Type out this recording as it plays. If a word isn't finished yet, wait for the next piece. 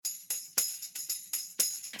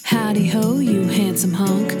Howdy-ho, you handsome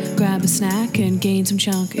hunk. Grab a snack and gain some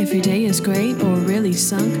chunk. If your day is great or really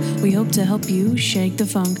sunk, we hope to help you shake the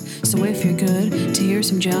funk. So if you're good to hear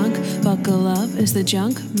some junk, buckle up, it's the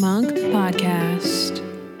Junk Monk Podcast.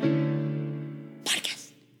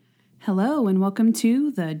 Hello and welcome to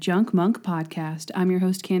the Junk Monk Podcast. I'm your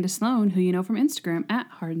host, Candace Sloan, who you know from Instagram at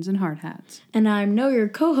Hardens and Hard Hats. And I'm your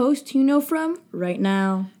co-host, who you know from Right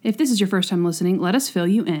Now. If this is your first time listening, let us fill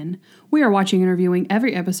you in. We are watching and reviewing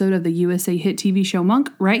every episode of the USA hit TV show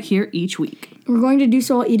Monk right here each week. We're going to do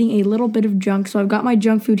so while eating a little bit of junk. So I've got my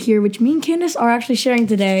junk food here, which me and Candace are actually sharing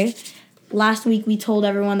today. Last week we told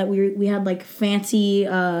everyone that we had like fancy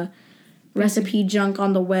recipe junk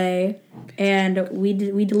on the way, and we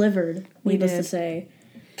delivered, needless to say.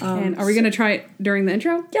 And are we going to try it during the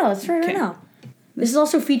intro? Yeah, let's try it right now. This is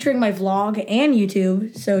also featuring my vlog and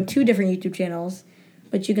YouTube, so 2 different YouTube channels.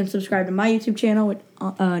 But you can subscribe to my YouTube channel with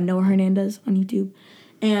Noah Hernandez on YouTube,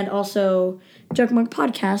 and also Junk Monk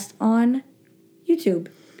Podcast on YouTube.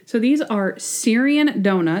 So these are Syrian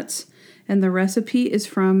donuts, and the recipe is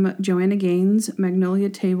from Joanna Gaines' Magnolia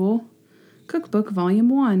Table Cookbook, Volume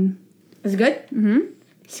 1. Is it good? Mm-hmm.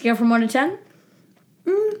 Scale from 1 to 10?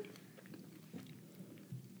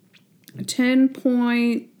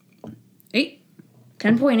 10.8.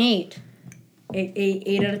 10.8.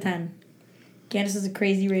 8 out of 10. Candace is a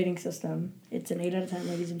crazy rating system. It's an 8 out of 10,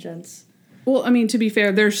 ladies and gents. Well, I mean, to be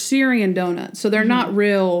fair, they're Syrian donuts, so they're not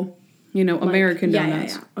real, American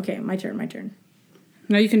donuts. Yeah. Okay, my turn.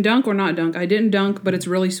 Now, you can dunk or not dunk. I didn't dunk, but it's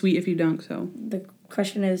really sweet if you dunk, so. The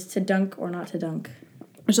question is to dunk or not to dunk.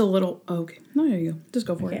 There's a little, okay. No, there you go. Just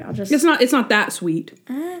go for it. I'll just... It's not that sweet.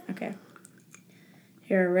 Okay.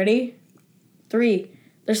 Here, ready? 3.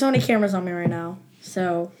 There's so many cameras on me right now.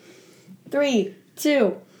 So, 3,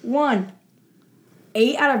 2, 1.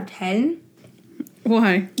 8 out of 10?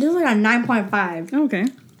 Why? This is like a 9.5. Okay.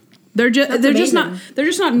 They're just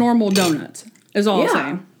not normal donuts. Is all I'm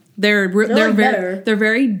saying. They're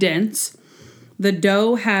very dense. The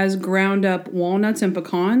dough has ground up walnuts and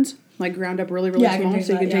pecans, like ground up really small,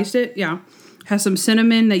 so you can taste it. Yeah. Has some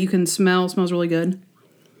cinnamon that you can smell. Smells really good.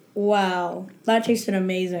 Wow, that tasted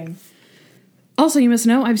amazing. Also, you must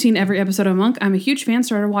know, I've seen every episode of Monk. I'm a huge fan.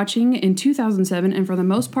 Started watching in 2007, and for the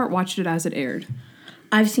most part, watched it as it aired.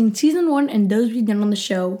 I've seen season 1 and those we've done on the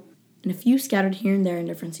show, and a few scattered here and there in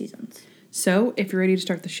different seasons. So, if you're ready to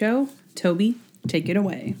start the show, Toby, take it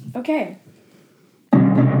away. Okay.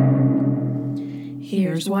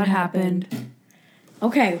 Here's what happened.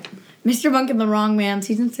 Okay, Mr. Monk and the Wrong Man,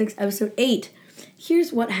 Season 6, Episode 8.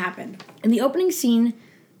 Here's what happened. In the opening scene,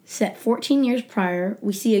 set 14 years prior,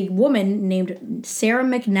 we see a woman named Sarah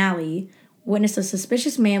McNally witness a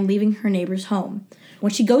suspicious man leaving her neighbor's home.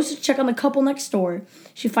 When she goes to check on the couple next door,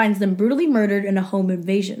 she finds them brutally murdered in a home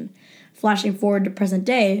invasion. Flashing forward to present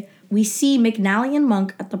day, we see McNally and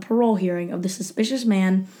Monk at the parole hearing of the suspicious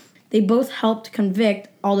man they both helped convict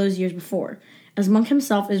all those years before. As Monk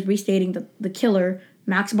himself is restating that the killer,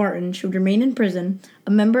 Max Barton, should remain in prison,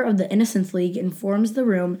 a member of the Innocence League informs the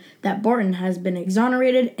room that Barton has been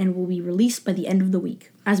exonerated and will be released by the end of the week.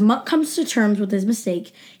 As Monk comes to terms with his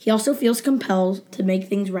mistake, he also feels compelled to make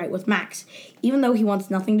things right with Max, even though he wants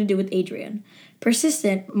nothing to do with Adrian.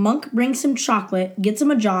 Persistent, Monk brings him chocolate, gets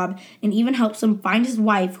him a job, and even helps him find his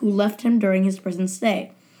wife who left him during his prison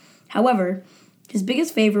stay. However, his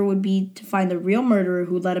biggest favor would be to find the real murderer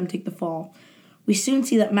who let him take the fall. We soon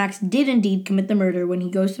see that Max did indeed commit the murder when he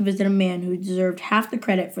goes to visit a man who deserved half the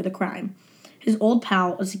credit for the crime. His old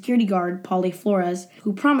pal, a security guard, Paulie Flores,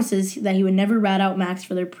 who promises that he would never rat out Max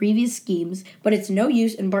for their previous schemes, but it's no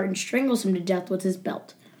use and Barton strangles him to death with his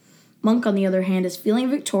belt. Monk, on the other hand, is feeling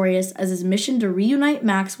victorious as his mission to reunite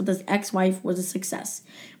Max with his ex-wife was a success.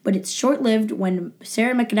 But it's short-lived when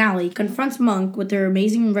Sarah McNally confronts Monk with her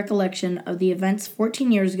amazing recollection of the events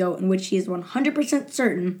 14 years ago in which she is 100%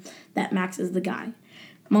 certain that Max is the guy.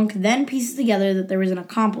 Monk then pieces together that there is an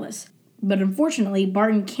accomplice, but unfortunately,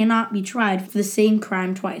 Barton cannot be tried for the same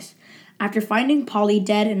crime twice. After finding Paulie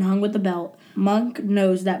dead and hung with the belt, Monk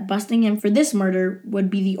knows that busting him for this murder would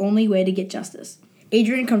be the only way to get justice.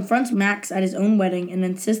 Adrian confronts Max at his own wedding and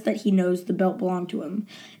insists that he knows the belt belonged to him.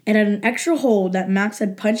 It had an extra hole that Max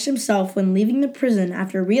had punched himself when leaving the prison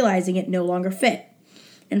after realizing it no longer fit.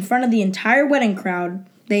 In front of the entire wedding crowd,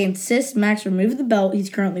 they insist Max remove the belt he's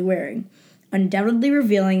currently wearing, undoubtedly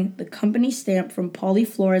revealing the company stamp from Paulie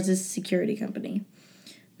Flores' security company.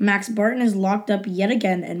 Max Barton is locked up yet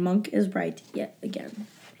again, and Monk is right yet again.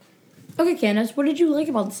 Okay, Candace, what did you like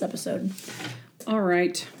about this episode? All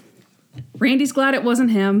right. Randy's glad it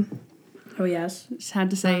wasn't him. Oh, yes. Just had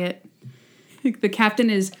to say it. The captain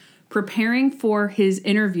is preparing for his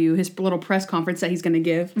interview, his little press conference that he's going to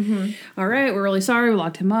give. All right, we're really sorry. We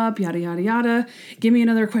locked him up, yada, yada, yada. Give me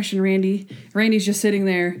another question, Randy. Randy's just sitting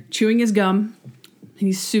there chewing his gum.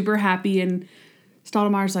 He's super happy. And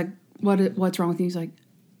Stottlemeyer's like, what's wrong with you? He's like,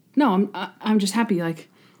 no, I'm just happy. Like,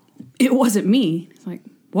 it wasn't me. It's like,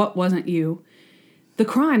 what wasn't you? The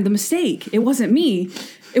crime, the mistake. It wasn't me.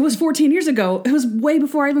 It was 14 years ago. It was way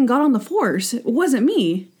before I even got on the force. It wasn't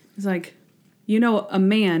me. It's like, a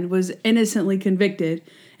man was innocently convicted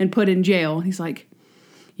and put in jail. He's like,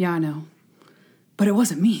 yeah, I know. But it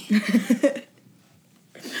wasn't me.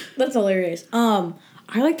 That's hilarious. I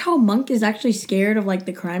liked how Monk is actually scared of, like,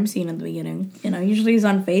 the crime scene at the beginning. Usually he's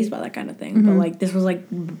unfazed by that kind of thing. But, like, this was,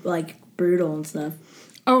 like brutal and stuff.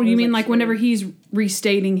 Oh, you mean, like, whenever he's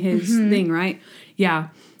restating his thing, right? Yeah.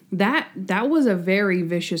 That was a very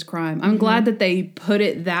vicious crime. I'm glad that they put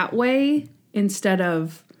it that way instead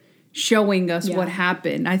of showing us what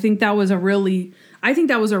happened. I think that was a really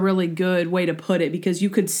good way to put it, because you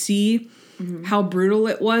could see how brutal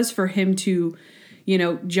it was for him to,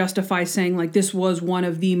 justify saying, like, this was one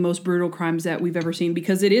of the most brutal crimes that we've ever seen,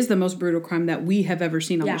 because it is the most brutal crime that we have ever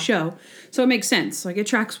seen on the show. So it makes sense. Like, it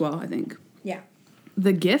tracks well, I think. Yeah.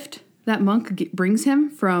 The gift that Monk brings him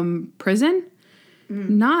from prison,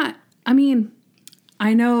 I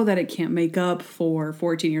know that it can't make up for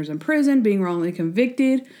 14 years in prison, being wrongly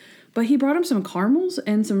convicted, but he brought him some caramels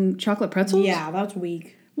and some chocolate pretzels. Yeah, that's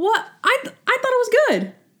weak. What? I thought it was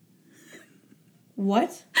good.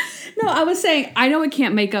 What? No, I was saying, I know it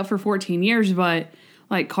can't make up for 14 years, but,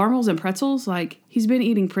 like, caramels and pretzels, like, he's been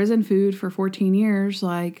eating prison food for 14 years,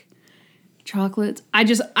 like, chocolates.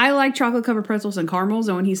 I like chocolate-covered pretzels and caramels,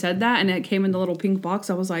 and when he said that, and it came in the little pink box,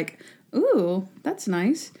 I was like, ooh, that's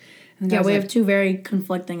nice. And yeah, we have two very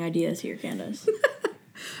conflicting ideas here, Candace.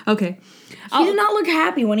 Okay. He did not look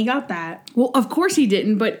happy when he got that. Well, of course he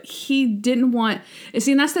didn't, but he didn't want...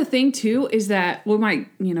 See, and that's the thing, too, is that... We might,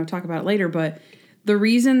 talk about it later, but the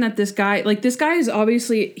reason that this guy is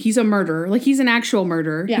obviously... He's a murderer. Like, he's an actual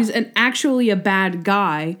murderer. Yeah. He's actually a bad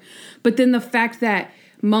guy. But then the fact that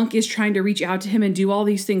Monk is trying to reach out to him and do all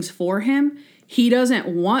these things for him, he doesn't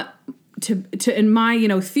want to in my,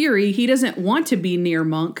 theory, he doesn't want to be near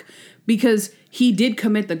Monk because he did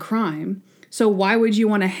commit the crime. So why would you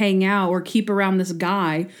want to hang out or keep around this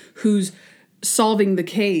guy who's solving the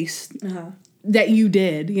case that you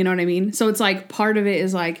did? You know what I mean? So it's like part of it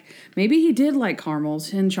is like, maybe he did like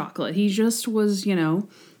caramels and chocolate. He just was,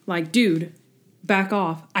 like, dude, back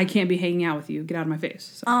off. I can't be hanging out with you. Get out of my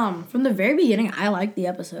face. So. From the very beginning, I liked the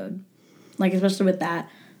episode. Like, especially with that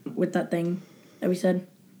thing that we said,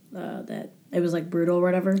 that it was, like, brutal or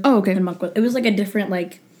whatever. Oh, okay. And Monk it was, like, a different,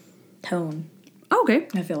 like, tone. Oh, okay.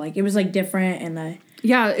 I feel like it was, like, different and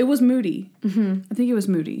yeah, it was moody. Mm-hmm. I think it was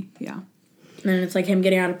moody. Yeah. And then it's like him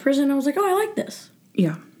getting out of prison. I was like, oh, I like this.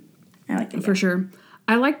 Yeah. I like it. For sure.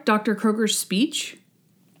 I like Dr. Kroger's speech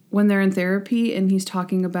when they're in therapy and he's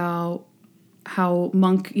talking about how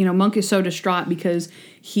Monk is so distraught because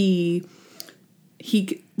he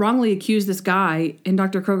wrongly accused this guy, and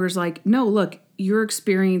Dr. Kroger's like, no, look, you're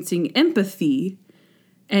experiencing empathy.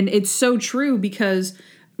 And it's so true because...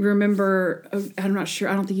 Remember, I'm not sure,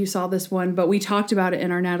 I don't think you saw this one, but we talked about it in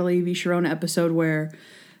our Natalie v. Sharona episode where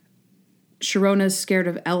Sharona's scared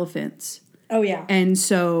of elephants. Oh, yeah. And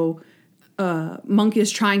so Monk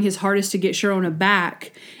is trying his hardest to get Sharona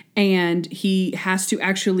back, and he has to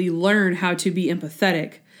actually learn how to be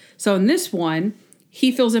empathetic. So in this one,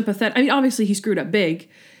 he feels empathetic. I mean, obviously he screwed up big,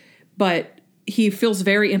 but he feels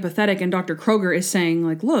very empathetic, and Dr. Kroger is saying,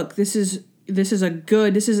 like, look, this is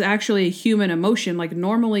actually a human emotion. Like,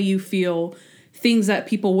 normally you feel things that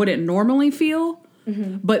people wouldn't normally feel,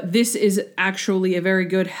 but this is actually a very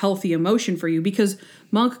good, healthy emotion for you, because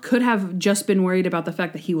Monk could have just been worried about the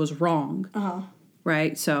fact that he was wrong.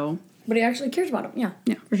 Right? So. But he actually cares about him. Yeah.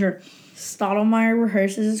 Yeah. For sure. Stottlemeyer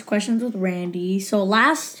rehearses his questions with Randy. So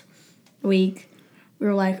last week, we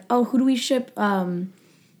were like, oh, who do we ship?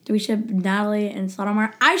 Do we ship Natalie and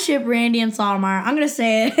Stottlemeyer? I ship Randy and Stottlemeyer. I'm going to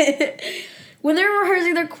say it. When they're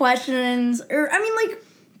rehearsing their questions, or, I mean, like...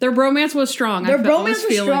 Their bromance was strong. Their bromance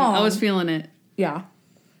was strong. I was feeling it. Yeah.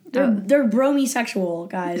 They're bromesexual,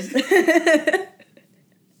 guys.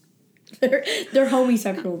 they're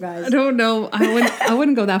homosexual, guys. I don't know. I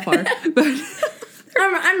wouldn't go that far. But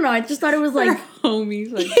I don't know. I just thought it was like...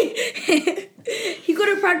 homies. Like. He could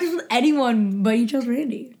have practiced with anyone, but he chose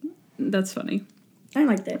Randy. That's funny. I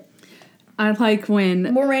liked it. I like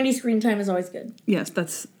when... More Randy screen time is always good. Yes,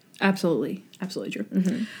 that's absolutely true.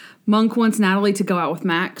 Mm-hmm. Monk wants Natalie to go out with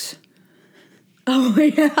Max. Oh,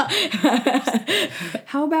 yeah.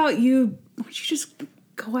 How about you... Why don't you just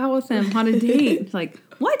go out with him on a date? Like,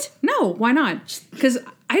 what? No, why not? Because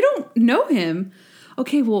I don't know him.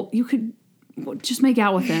 Okay, well, you could just make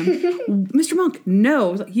out with him. Mr. Monk,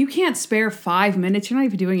 no. You can't spare 5 minutes. You're not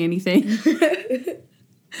even doing anything.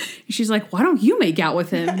 She's like, why don't you make out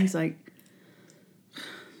with him? And he's like,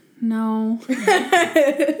 no.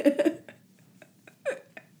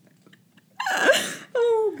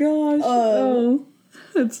 Oh, gosh. Oh,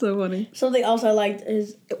 that's so funny. Something else I liked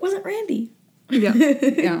is it wasn't Randy.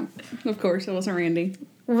 Yeah, of course, it wasn't Randy.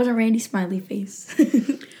 It wasn't Randy's smiley face.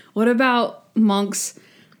 What about Monk's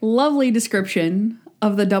lovely description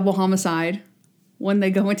of the double homicide when they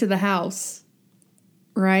go into the house,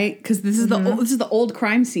 right? Because this is the old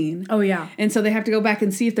crime scene. Oh yeah, and so they have to go back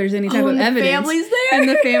and see if there's any type of evidence. The family's there, and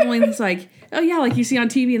the family's like, oh yeah, like you see on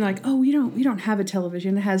TV, and like, oh, we don't have a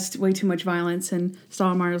television. It has way too much violence. And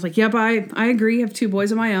Stottlemeyer's like, yep, I agree. I have 2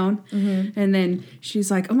 boys of my own. Mm-hmm. And then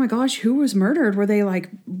she's like, oh my gosh, who was murdered? Were they like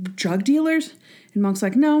drug dealers? And Monk's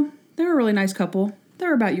like, no, they were a really nice couple. They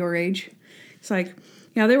were about your age. It's like,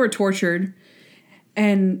 yeah, they were tortured.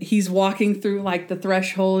 And he's walking through like the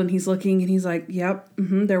threshold, and he's looking, and he's like, yep,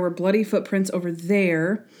 there were bloody footprints over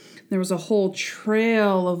there. There was a whole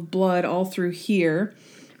trail of blood all through here.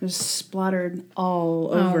 It was splattered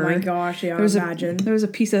all over. Oh my gosh, yeah, imagine. There was a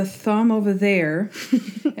piece of thumb over there.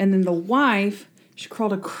 And then the wife, she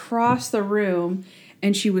crawled across the room,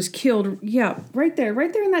 and she was killed. Yeah, right there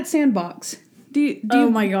in that sandbox. Oh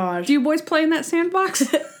my gosh. Do you boys play in that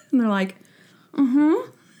sandbox? And they're like,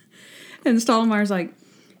 And Stottlemeyer's like,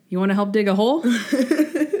 you want to help dig a hole?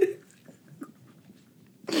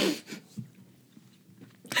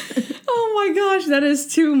 Oh my gosh, that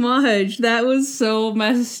is too much. That was so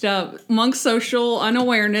messed up. Monk's social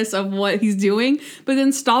unawareness of what he's doing, but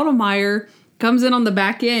then Stottlemeyer comes in on the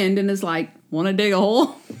back end and is like, want to dig a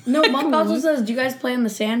hole? No, Monk also says, do you guys play in the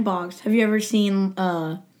sandbox? Have you ever seen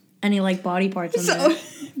any like body parts in there?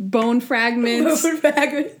 Bone fragments. Bone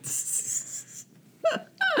fragments.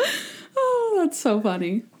 Oh, that's so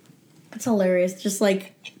funny. That's hilarious. Just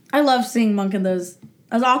like, I love seeing Monk in those.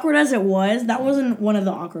 As awkward as it was, that wasn't one of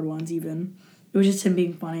the awkward ones even. It was just him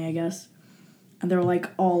being funny, I guess. And they're like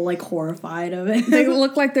all like horrified of it. They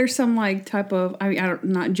look like there's some like type of, I mean,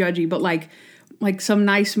 not judgy, but like some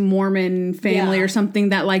nice Mormon family or something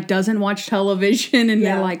that like doesn't watch television, and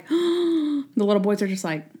they're like, oh, the little boys are just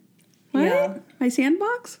like, what? Yeah. My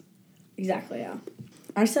sandbox? Exactly, yeah.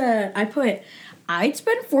 I'd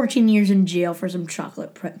spend 14 years in jail for some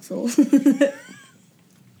chocolate pretzels.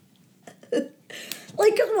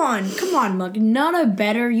 Like, come on, Mug. None of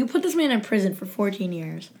better. You put this man in prison for 14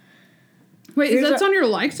 years. Wait, that's on your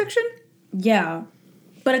like section? Yeah.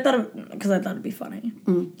 But I thought it'd be funny.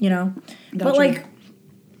 You know? Gotcha. But, like,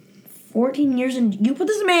 14 years you put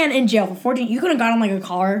this man in jail for 14, you could have gotten, like, a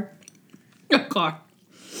car. A car.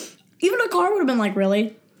 Even a car would have been, like,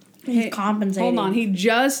 really? He's compensating. Hold on.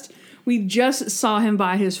 We just saw him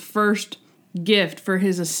buy his first gift for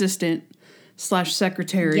his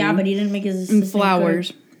assistant/secretary. Yeah, but he didn't make his assistant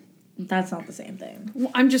flowers. Good. That's not the same thing. Well,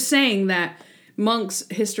 I'm just saying that Monk's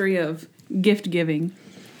history of gift giving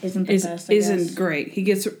isn't great. He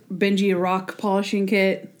gets Benji a rock polishing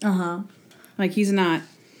kit. Like he's not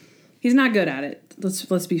good at it.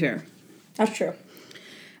 Let's be fair. That's true.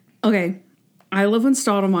 Okay, I love when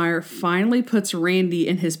Stottlemeyer finally puts Randy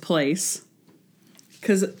in his place,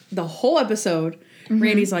 because the whole episode,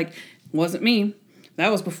 Randy's like, "Wasn't me. That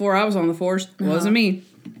was before I was on the force. Wasn't me."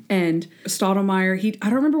 And Stottlemeyer, I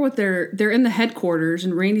don't remember what they're in the headquarters,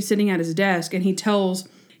 and Randy's sitting at his desk, and he tells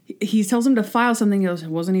him to file something. He goes, "It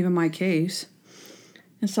wasn't even my case."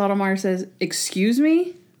 And Stottlemeyer says, "Excuse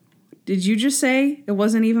me? Did you just say it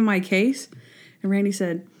wasn't even my case?" And Randy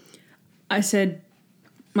said, "I said,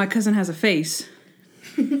 my cousin has a face."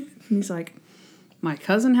 And he's like, "My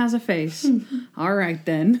cousin has a face. All right,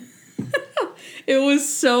 then." It was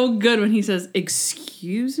so good when he says,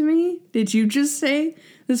 "Excuse me? Did you just say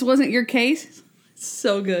this wasn't your case?" It's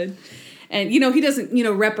so good. And, he doesn't,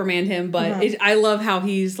 reprimand him, but I love how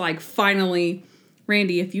he's like, finally,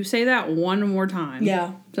 "Randy, if you say that one more time."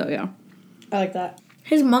 Yeah. So, yeah. I like that.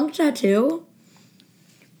 His monk tattoo,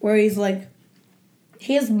 where he's like,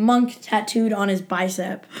 he has monk tattooed on his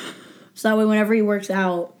bicep. So that way whenever he works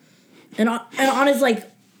out, and on his, like,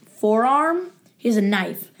 forearm, he has a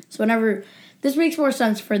knife. So whenever, this makes more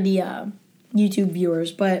sense for the YouTube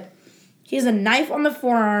viewers, but he has a knife on the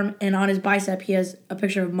forearm, and on his bicep he has a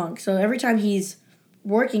picture of Monk. So every time he's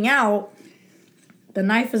working out, the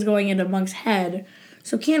knife is going into Monk's head.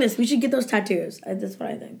 So Candace, we should get those tattoos. That's what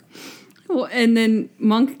I think. Well, and then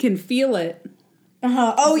Monk can feel it.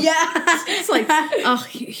 Oh, yeah. It's like, oh,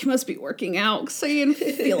 he must be working out, so you can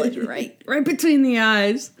feel it right between the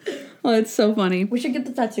eyes. Oh, it's so funny. We should get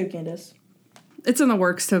the tattoo, Candace. It's in the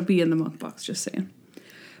works to be in the monk box, just saying.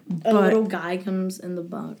 A little guy comes in the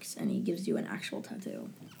box and he gives you an actual tattoo.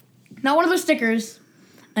 Not one of those stickers,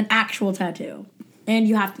 an actual tattoo. And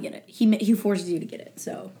you have to get it. He forces you to get it,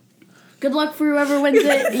 so... Good luck for whoever wins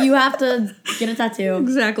it. You have to get a tattoo.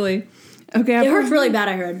 Exactly. Okay. It hurts really bad,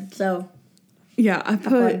 I heard, so... Yeah, I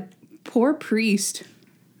put... Poor priest.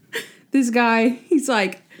 This guy, he's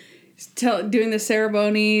like... doing the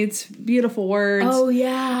ceremony, it's beautiful words. Oh,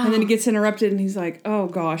 yeah. And then he gets interrupted and he's like, oh,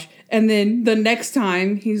 gosh. And then the next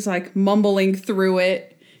time, he's like mumbling through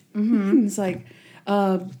it. Mm-hmm. It's like,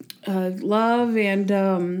 love and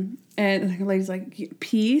the lady's like,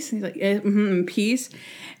 peace. And he's like, peace.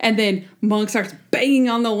 And then Monk starts banging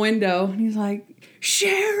on the window. And he's like,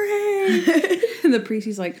 Sherry! And the priest,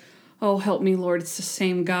 he's like, oh, help me, Lord, it's the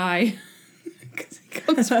same guy. Because he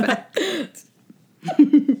comes back.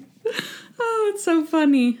 Oh, it's so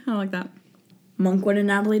funny. I like that. Monk wanted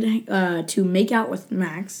Natalie to make out with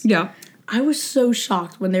Max. Yeah. I was so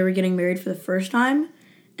shocked when they were getting married for the first time.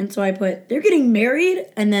 And so I put, they're getting married?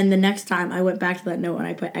 And then the next time I went back to that note and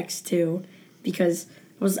I put X2 because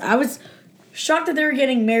I was shocked that they were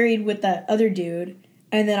getting married with that other dude.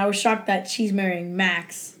 And then I was shocked that she's marrying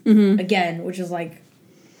Max again, which is like,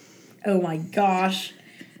 oh my gosh.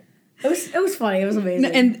 It was funny. It was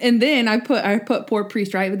amazing. And then I put poor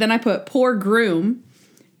priest, right? But then I put poor groom.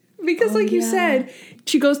 Because like you said,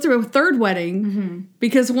 she goes through a third wedding.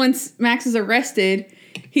 Because once Max is arrested,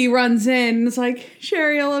 he runs in and it's like,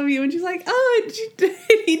 Sherry, I love you. And she's like, oh, and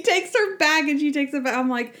he takes her back and she takes it back. I'm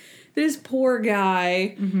like, this poor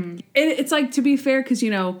guy. And it's like, to be fair, because,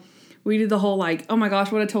 we did the whole like, oh my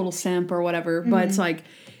gosh, what a total simp or whatever. But it's like,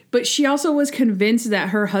 but she also was convinced that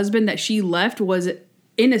her husband that she left was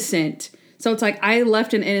innocent. So it's like, I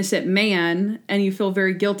left an innocent man and you feel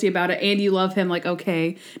very guilty about it and you love him, like,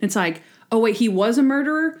 okay. And it's like, oh wait, he was a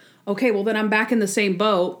murderer? Okay, well then I'm back in the same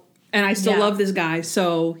boat and I still love this guy.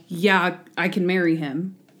 So yeah, I can marry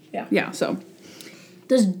him. Yeah. Yeah, so.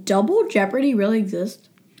 Does double jeopardy really exist?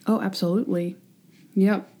 Oh, absolutely.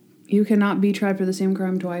 Yep. You cannot be tried for the same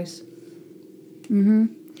crime twice.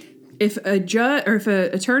 If a judge or if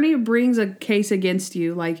an attorney brings a case against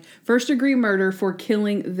you, like first degree murder for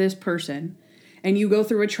killing this person, and you go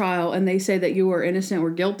through a trial and they say that you are innocent or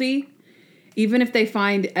guilty, even if they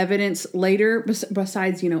find evidence later,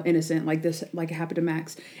 besides, innocent, like this, like it happened to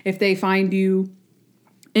Max, if they find you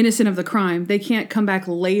innocent of the crime, they can't come back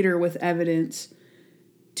later with evidence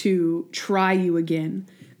to try you again.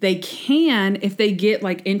 They can if they get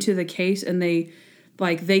like into the case and they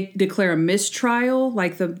declare a mistrial,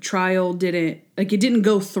 like the trial it didn't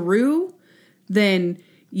go through, then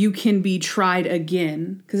you can be tried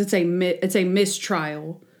again because it's a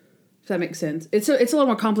mistrial. If that makes sense. It's a little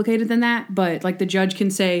more complicated than that, but like the judge can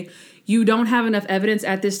say, you don't have enough evidence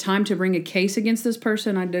at this time to bring a case against this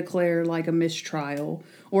person. I declare like a mistrial,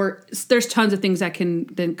 or there's tons of things that can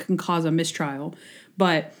cause a mistrial,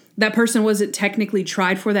 but that person wasn't technically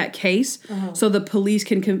tried for that case, so the police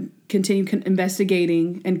can continue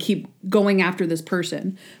investigating and keep going after this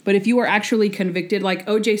person. But if you are actually convicted, like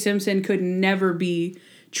O.J. Simpson could never be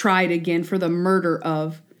tried again for the murder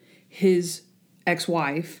of his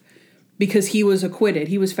ex-wife because he was acquitted.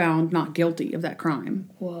 He was found not guilty of that crime.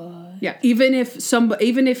 What? Yeah, even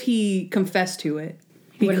if he confessed to it,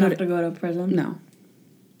 he wouldn't have to go to prison. No.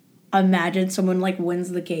 Imagine someone like wins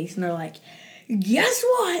the case and they're like, guess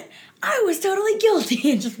what? I was totally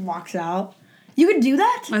guilty, and just walks out. You could do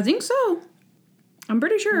that? I think so. I'm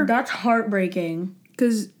pretty sure. That's heartbreaking.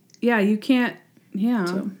 Because, you can't,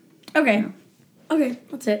 So, okay. Yeah. Okay,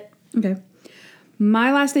 that's it. Okay.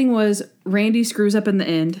 My last thing was Randy screws up in the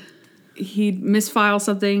end. He misfiles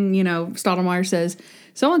something, Stottlemyre says,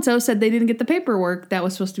 so-and-so said they didn't get the paperwork that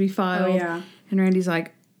was supposed to be filed. Oh, yeah. And Randy's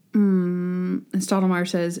like, and Stottlemyre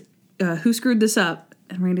says, who screwed this up?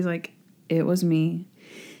 And Randy's like, it was me.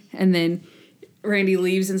 And then Randy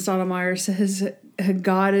leaves and Stottlemyre says,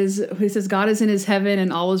 God is in his heaven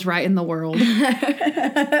and all is right in the world. Did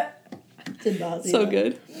not see so that.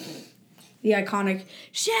 Good. The iconic,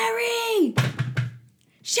 Sherry!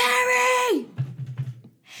 Sherry!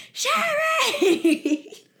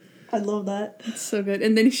 Sherry! I love that. It's so good.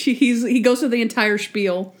 And then he goes through the entire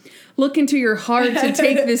spiel. Look into your heart to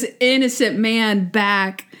take this innocent man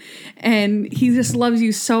back. And he just loves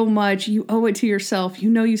you so much. You owe it to yourself.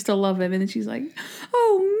 You still love him. And then she's like,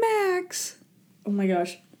 oh, Max. Oh, my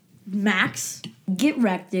gosh. Max? Get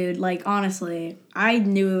wrecked, dude. Like, honestly, I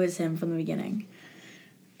knew it was him from the beginning.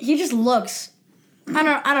 He just looks... I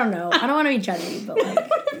don't know. I don't want to be judgy, but like... I don't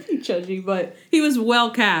want to be judgy, but he was well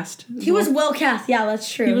cast. He was well cast. Yeah,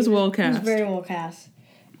 that's true. He was well cast. He was very well cast.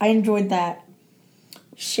 I enjoyed that.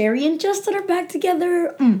 Sherry and Justin are back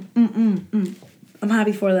together. I'm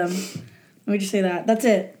happy for them. Let me just say that. That's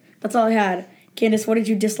it. That's all I had. Candace, what did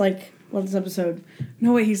you dislike about this episode?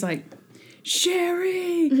 No way, he's like,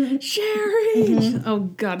 Sherry! Sherry!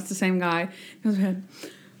 Oh, God, it's the same guy. He goes ahead.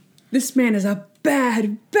 This man is a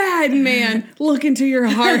bad, bad man. Look into your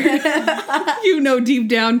heart. You know deep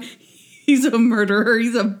down he's a murderer.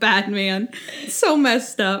 He's a bad man. So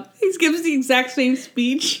messed up. He gives the exact same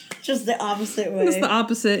speech. Just the opposite way. It's the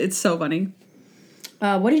opposite. It's so funny.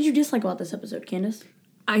 What did you dislike about this episode, Candace?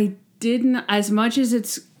 I didn't, as much as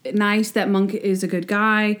it's nice that Monk is a good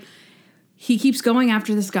guy, he keeps going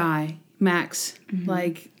after this guy, Max. Mm-hmm.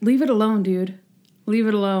 Like, leave it alone, dude. Leave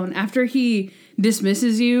it alone. After he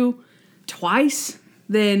dismisses you twice,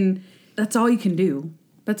 then that's all you can do.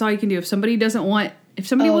 That's all you can do. If somebody doesn't want, if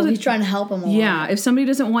somebody wasn't, he's trying to help him along. Yeah, if somebody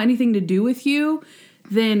doesn't want anything to do with you,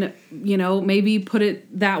 then, you know, maybe put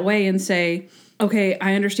it that way and say, okay,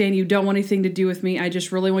 I understand you don't want anything to do with me. I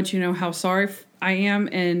just really want you to know how sorry I am.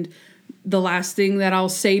 And the last thing that I'll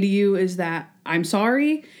say to you is that I'm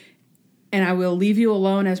sorry. And I will leave you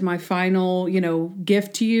alone as my final, you know,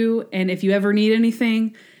 gift to you. And if you ever need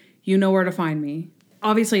anything, you know where to find me.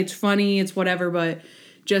 Obviously, it's funny, it's whatever, but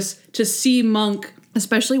just to see Monk,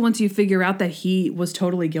 especially once you figure out that he was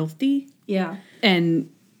totally guilty. Yeah. And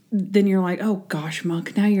then you're like, oh gosh,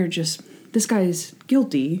 Monk, now you're just, this guy is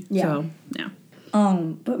guilty. Yeah. So, yeah.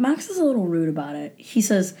 But Max is a little rude about it. He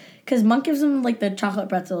says, because Monk gives him, like, the chocolate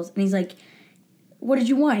pretzels, and he's like, what did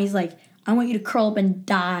you want? He's like, I want you to curl up and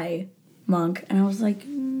die, Monk. And I was like,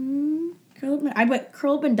 curl up and, I went,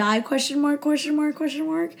 curl up and die, question mark.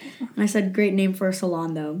 And I said, great name for a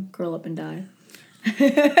salon, though, curl up and die.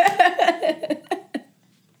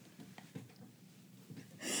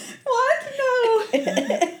 What? No.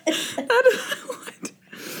 What?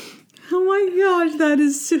 Oh my gosh, that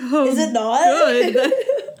is so Is it not? Good.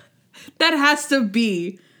 That has to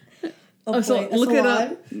be. So look it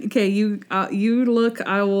up. Okay, you look,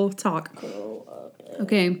 I will talk.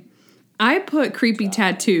 Okay. I put creepy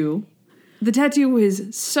tattoo. The tattoo is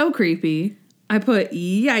so creepy. I put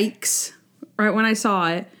yikes right when I saw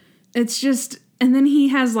it. It's just, and then he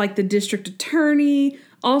has like the district attorney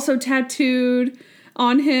also tattooed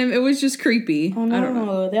on him. It was just creepy. Oh no, I don't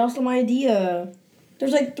know. They all stole my idea.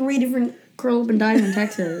 There's like 3 different curl up and dies in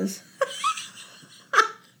Texas.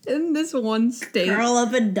 In this one state. Curl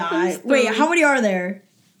up and die. Wait, how many are there?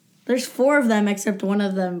 There's 4 of them, except one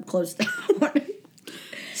of them closed down.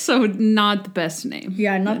 So not the best name.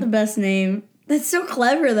 Yeah, not the best name. That's so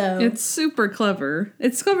clever, though. It's super clever.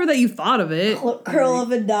 It's clever that you thought of it. Curl up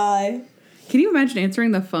and die. Can you imagine answering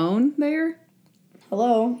the phone there?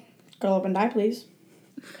 Hello? Curl up and die, please.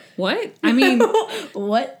 What? I mean,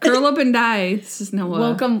 what? Curl up and die. This is Noah.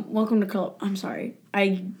 Welcome to Curl Up. I'm sorry.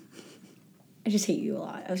 I just hate you a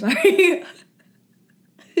lot. I'm sorry.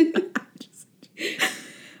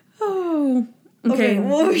 Oh. Okay,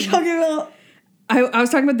 what were we talking about? I was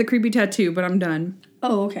talking about the creepy tattoo, but I'm done.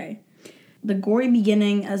 Oh, okay. The gory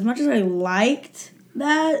beginning, as much as I liked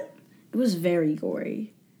that, it was very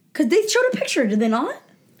gory. Because they showed a picture, did they not?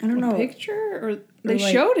 I don't know. A picture? Or they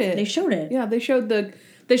showed it. They showed it. Yeah, they showed the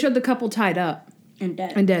couple tied up. And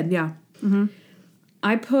dead. And dead, yeah. Mm-hmm.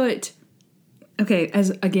 I put, okay,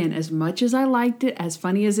 as much as I liked it, as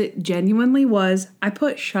funny as it genuinely was, I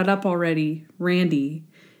put shut up already, Randy.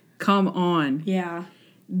 Come on. Yeah.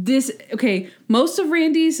 Most of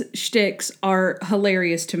Randy's shticks are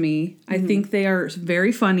hilarious to me. Mm-hmm. I think they are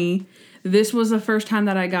very funny. This was the first time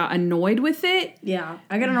that I got annoyed with it. Yeah,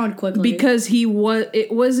 I got annoyed quickly. Because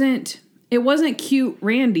it wasn't cute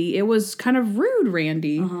Randy. It was kind of rude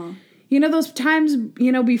Randy. Uh-huh. You know those times,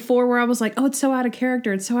 before where I was like, oh, it's so out of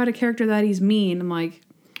character. It's so out of character that he's mean. I'm like,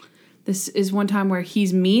 this is one time where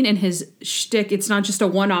he's mean and his shtick, it's not just a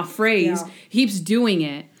one-off phrase. Yeah. He keeps doing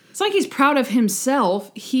it. It's like he's proud of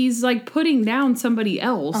himself. He's like putting down somebody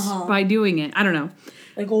else by doing it. I don't know.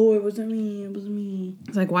 Like, oh, it wasn't me. It wasn't me.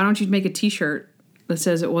 It's like, why don't you make a t-shirt that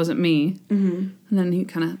says it wasn't me? Mm-hmm. And then he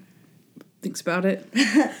kind of thinks about it.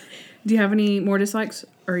 Do you have any more dislikes?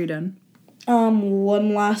 Or are you done?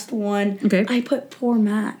 One last one. Okay. I put poor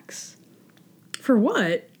Max. For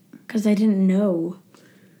what? Because I didn't know.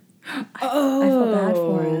 I felt bad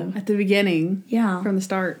for him. At the beginning. Yeah. From the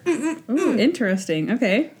start. Ooh, interesting.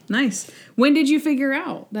 Okay. Nice. When did you figure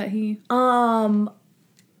out that he... When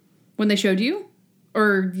they showed you?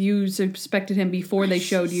 Or you suspected him before they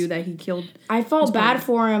showed you that he killed... I felt bad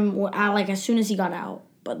for him, like, as soon as he got out.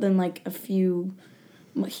 But then, like,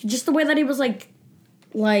 just the way that he was,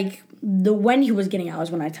 when he was getting out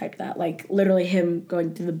is when I typed that. Like, literally him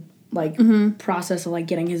going through like process of like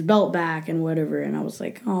getting his belt back and whatever. And I was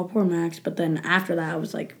like, oh, poor Max. But then after that, I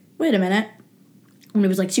was like, wait a minute. When he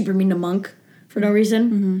was like super mean to Monk for no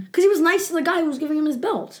reason, because he was nice to the guy who was giving him his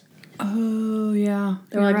belt. Oh yeah,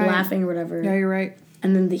 they were like laughing or whatever. Yeah, you're right.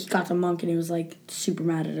 And then he got to Monk and he was like super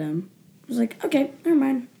mad at him. I was like, okay, never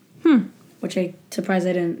mind. Which I surprised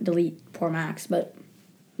I didn't delete poor Max, but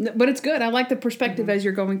it's good. I like the perspective as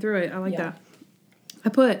you're going through it. I like that. I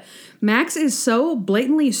put, Max is so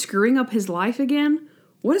blatantly screwing up his life again.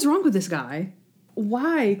 What is wrong with this guy?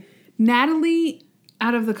 Why? Natalie,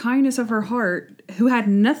 out of the kindness of her heart, who had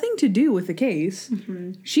nothing to do with the case,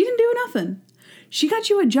 she didn't do nothing. She got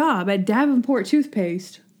you a job at Davenport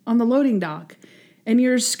Toothpaste on the loading dock, and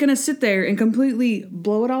you're just going to sit there and completely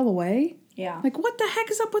blow it all away? Yeah. Like, what the heck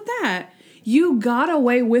is up with that? You got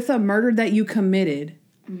away with a murder that you committed.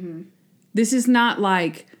 This is not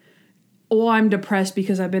like, oh, I'm depressed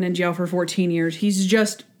because I've been in jail for 14 years. He's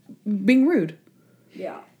just being rude.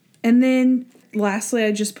 Yeah. And then, lastly,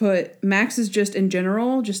 I just put, Max is just, in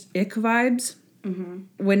general, just ick vibes.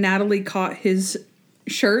 When Natalie caught his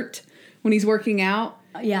shirt when he's working out.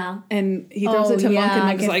 Yeah. And he throws it to Monk, and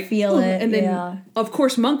Monk's like, feel it. And then, of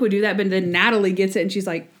course, Monk would do that, but then Natalie gets it, and she's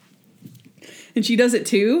like, and she does it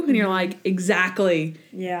too, and you're like, exactly.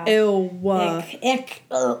 Yeah. Ew. Ick.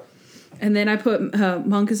 Ugh. And then I put,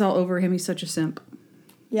 Monk is all over him. He's such a simp.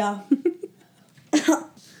 Yeah.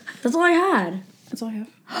 That's all I had. That's all I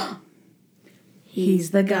have.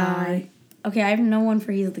 He's the guy. Okay, I have no one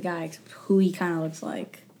for he's the guy, except who he kind of looks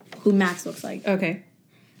like. Who Max looks like. Okay.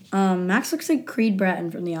 Max looks like Creed Bratton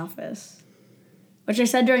from The Office. Which I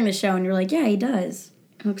said during the show, and you're like, yeah, he does.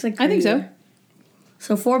 He looks like Creed. I think so.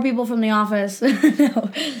 So 4 people from The Office. No.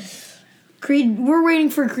 Creed, we're waiting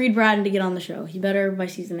for Creed Bratton to get on the show. He better by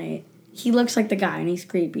season 8. He looks like the guy, and he's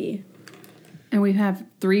creepy. And we have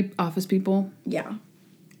 3 Office people. Yeah.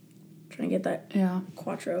 Trying to get that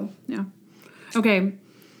quattro. Yeah. Okay.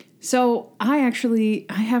 So I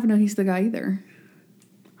have no he's the guy either.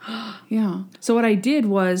 Yeah. So what I did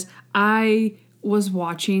was I was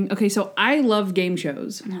watching. Okay, so I love game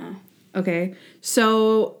shows. Okay.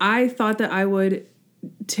 So I thought that I would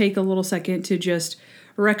take a little second to just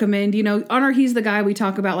recommend, on our He's the Guy, we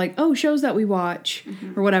talk about like, shows that we watch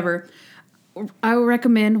or whatever. I would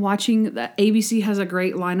recommend watching that. ABC has a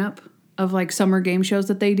great lineup of like summer game shows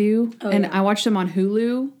that they do. I watch them on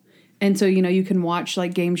Hulu. And so, you can watch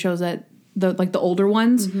like game shows that the older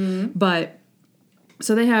ones, but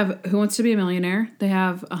so they have Who Wants to Be a Millionaire? They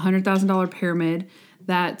have $100,000 Pyramid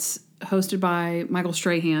that's hosted by Michael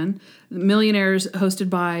Strahan. Millionaires hosted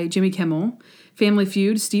by Jimmy Kimmel. Family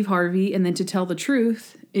Feud, Steve Harvey, and then To Tell the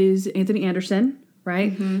Truth is Anthony Anderson,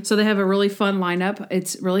 right? So they have a really fun lineup.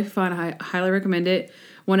 It's really fun. I highly recommend it.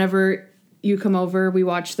 Whenever you come over, we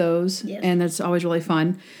watch those, and it's always really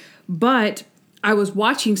fun. But I was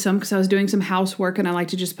watching some because I was doing some housework, and I like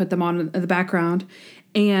to just put them on in the background.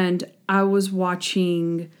 And I was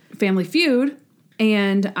watching Family Feud,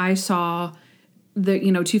 and I saw the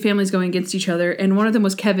 2 families going against each other, and one of them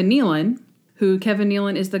was Kevin Nealon, who Kevin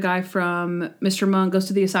Nealon is the guy from Mr. Monk Goes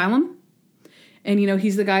to the Asylum. And,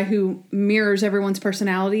 he's the guy who mirrors everyone's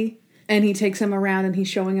personality, and he takes them around, and he's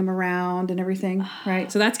showing them around and everything,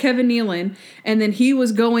 right? So that's Kevin Nealon. And then he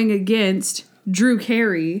was going against Drew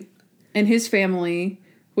Carey and his family,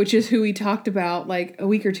 which is who we talked about like a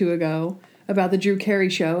week or 2 ago, about the Drew Carey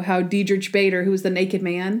show, how Diedrich Bader, who was the naked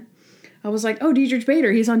man, I was like, oh, Diedrich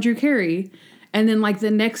Bader, he's on Drew Carey. And then like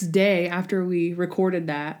the next day after we recorded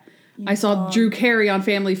that, I saw Drew Carey on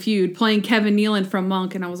Family Feud playing Kevin Nealon from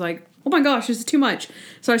Monk, and I was like, oh my gosh, this is too much.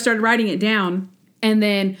 So I started writing it down, and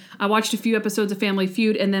then I watched a few episodes of Family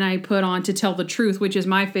Feud, and then I put on To Tell the Truth, which is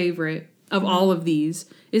my favorite of all of these.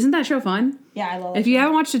 Isn't that show fun? Yeah, I love it. If you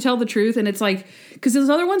haven't watched To Tell the Truth, and it's like, because those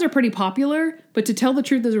other ones are pretty popular, but To Tell the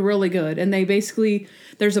Truth is really good. And they basically,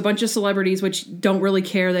 there's a bunch of celebrities which don't really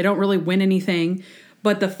care. They don't really win anything.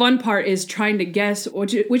 But the fun part is trying to guess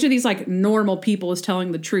which of these like normal people is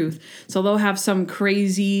telling the truth. So they'll have some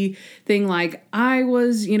crazy thing like, I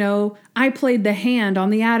played the hand on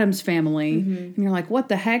the Addams Family. And you're like, what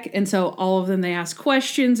the heck? And so all of them, they ask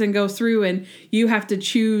questions and go through, and you have to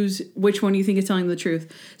choose which one you think is telling the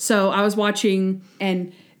truth. So I was watching,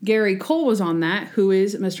 and Gary Cole was on that, who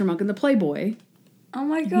is Mr. Monk and the Playboy. Oh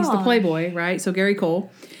my God. He's the Playboy, right? So Gary Cole.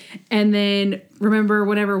 And then, remember,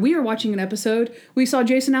 whenever we were watching an episode, we saw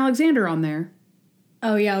Jason Alexander on there.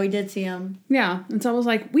 Oh, yeah, we did see him. Yeah, and so I was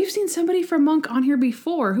like, we've seen somebody from Monk on here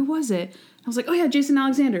before. Who was it? I was like, oh, yeah, Jason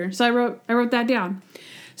Alexander. So I wrote that down.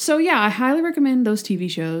 So, yeah, I highly recommend those TV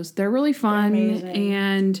shows. They're really fun. They're amazing.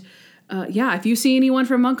 And, if you see anyone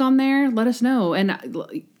from Monk on there, let us know.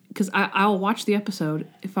 And because I'll watch the episode.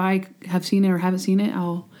 If I have seen it or haven't seen it,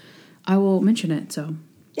 I will mention it. So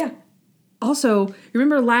yeah. Also, you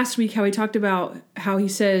remember last week how he talked about how he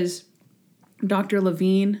says Dr.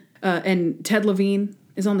 Levine and Ted Levine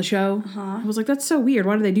is on the show? I was like, that's so weird.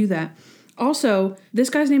 Why do they do that? Also, this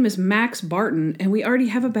guy's name is Max Barton, and we already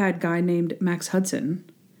have a bad guy named Max Hudson.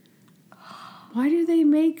 Why do they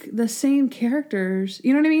make the same characters?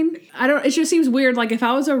 You know what I mean? It just seems weird. Like, if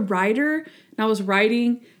I was a writer and I was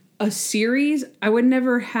writing a series, I would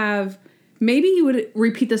never have... Maybe you would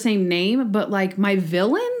repeat the same name, but, like, my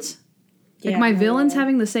villains... Like, my villains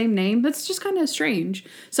having the same name, that's just kind of strange.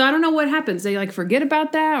 So I don't know what happens. They, like, forget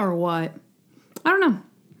about that or what? I don't know.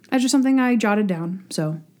 That's just something I jotted down,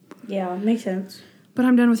 so... Yeah, makes sense. But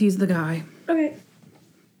I'm done with He's the Guy. Okay.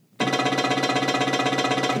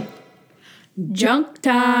 Junk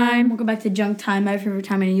time. Welcome back to Junk Time, my favorite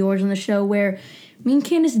time and yours on the show, where me and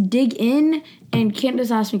Candace dig in and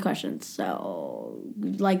Candace asks me questions. So,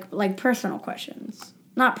 like personal questions.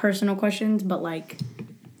 Not personal questions, but like,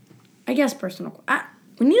 I guess personal.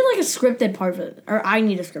 We need like a scripted part for this, or I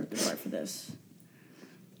need a scripted part for this.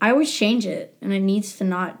 I always change it, and it needs to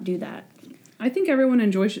not do that. I think everyone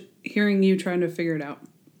enjoys hearing you trying to figure it out.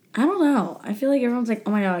 I don't know. I feel like everyone's like,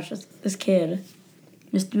 oh my gosh, this kid.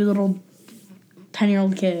 This little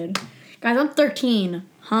 10-year-old kid. Guys, I'm 13.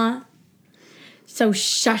 Huh? So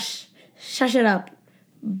shush it up.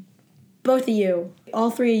 Both of you.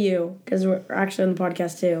 All three of you. Because we're actually on the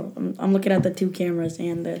podcast too. I'm looking at the two cameras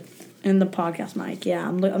and the podcast mic. Yeah,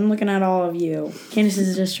 I'm looking at all of you. Candace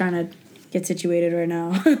is just trying to get situated right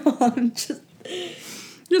now.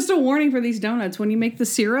 Just a warning for these donuts. When you make the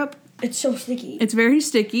syrup, it's so sticky. It's very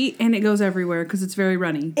sticky and it goes everywhere because it's very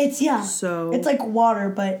runny. So it's like water,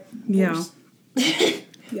 but yeah.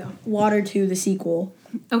 Yeah. Water to the sequel.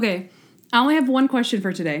 Okay. I only have one question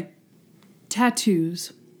for today.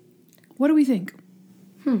 Tattoos. What do we think?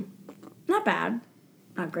 Not bad.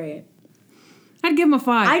 Not great. I'd give them a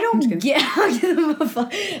 5. I don't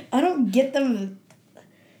get them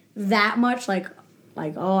that much. Like,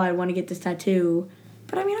 oh, I want to get this tattoo.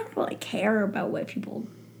 But I mean, I don't really care about what people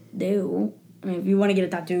do. I mean, if you want to get a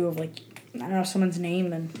tattoo of, like, I don't know, someone's name,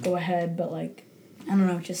 then go ahead. But, like, I don't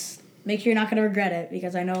know, just make sure you're not going to regret it.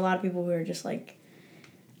 Because I know a lot of people who are just like,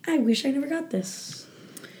 I wish I never got this.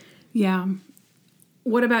 Yeah.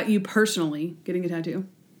 What about you personally, getting a tattoo?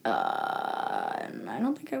 I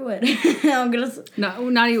don't think I would. I'm gonna. No,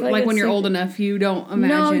 not even like when you're old enough. You don't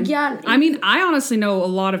imagine. No, yeah. I mean, I honestly know a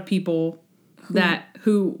lot of people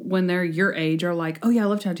who when they're your age are like, oh yeah, I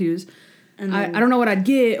love tattoos. And I don't know what I'd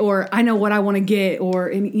get, or I know what I want to get,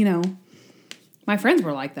 or you know, my friends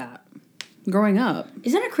were like that growing up.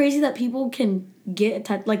 Isn't it crazy that people can get a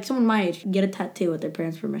tattoo, like someone my age, can get a tattoo with their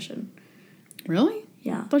parents' permission? Really?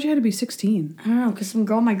 Yeah. I thought you had to be 16. I don't know, because some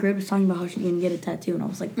girl in my grade was talking about how she can get a tattoo, and I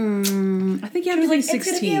was like, I think you have to be 16. It's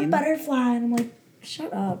gonna be a butterfly, and I'm like,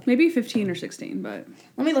 shut up. Maybe 15 or 16, but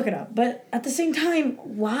let me look it up. But at the same time,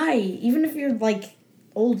 why? Even if you're like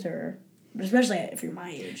older, especially if you're my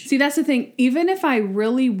age. See, that's the thing. Even if I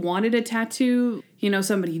really wanted a tattoo, you know,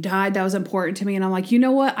 somebody died that was important to me, and I'm like, you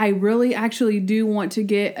know what? I really actually do want to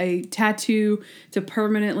get a tattoo to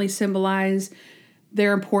permanently symbolize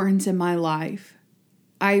their importance in my life.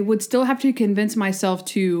 I would still have to convince myself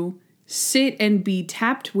to sit and be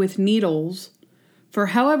tapped with needles for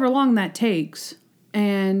however long that takes.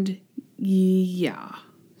 And yeah,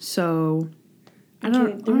 so I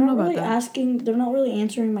don't know about that. They're not really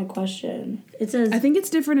answering my question. It says, I think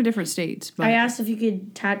it's different in different states. But I asked if you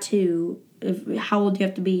could tattoo, how old do you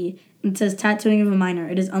have to be? It says tattooing of a minor.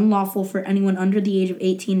 It is unlawful for anyone under the age of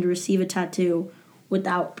 18 to receive a tattoo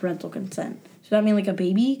without parental consent. So that means like a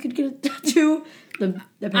baby could get a tattoo?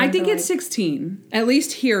 I think it's 16. At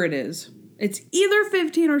least here it is. It's either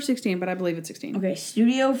 15 or 16, but I believe it's 16. Okay,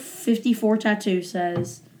 Studio 54 Tattoo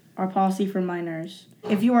says, our policy for minors.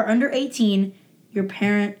 If you are under 18, your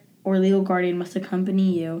parent or legal guardian must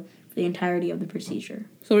accompany you for the entirety of the procedure.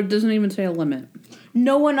 So it doesn't even say a limit.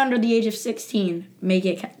 No one under the age of 16 may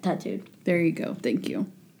get tattooed. There you go. Thank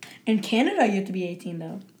you. In Canada, you have to be 18,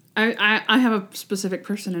 though. I have a specific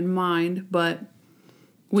person in mind, but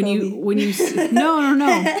when you see, no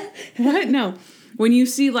what no when you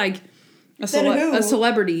see like a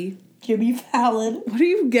celebrity, Jimmy Fallon. What do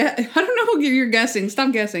you get? I don't know who you're guessing.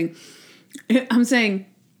 Stop guessing. I'm saying,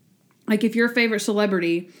 like, if you're a favorite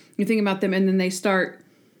celebrity, you think about them, and then they start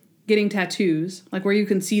getting tattoos, like where you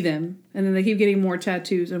can see them, and then they keep getting more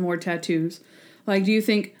tattoos and more tattoos. Like, do you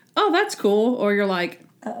think, oh, that's cool, or you're like,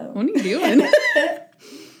 what are you doing?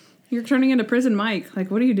 You're turning into Prison Mike. Like,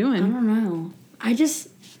 what are you doing? I don't know.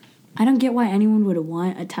 I don't get why anyone would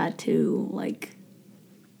want a tattoo. Like,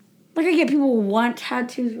 Like, I get people who want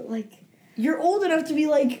tattoos, but, like, you're old enough to be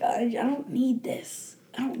like, I don't need this.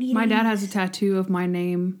 I don't need My dad has a tattoo of my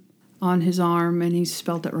name on his arm, and he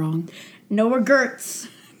spelled it wrong. No regrets.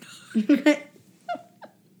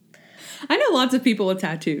 I know lots of people with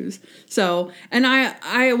tattoos. So, and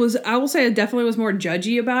I will say I definitely was more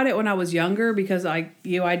judgy about it when I was younger because I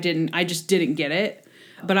just didn't get it.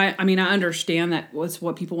 But I mean, I understand that was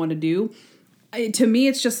what people want to do. To me,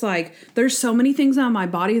 it's just like, there's so many things on my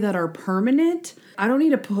body that are permanent. I don't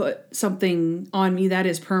need to put something on me that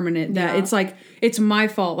is permanent. That it's like, it's my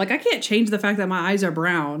fault. Like, I can't change the fact that my eyes are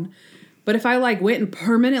brown. But if I like went and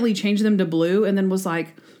permanently changed them to blue and then was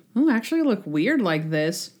like, oh, actually I look weird like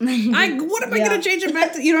this. What am I going to change it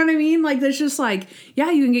back to? You know what I mean? Like, there's just like,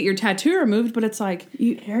 yeah, you can get your tattoo removed, but it's like...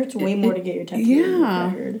 It hurts way more to get your tattoo removed, I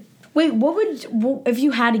heard. Wait, if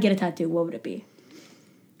you had to get a tattoo, what would it be?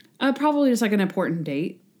 Probably just like an important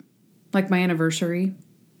date. Like my anniversary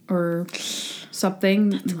or something.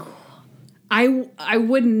 That's cool. I'll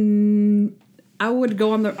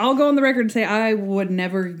go on the record and say I would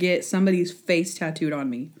never get somebody's face tattooed on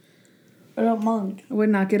me. What about Monk? I would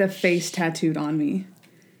not get a face tattooed on me.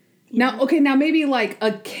 Yeah. Now maybe like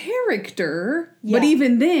a character, but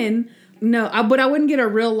even then, no. But I wouldn't get a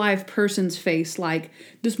real life person's face, like,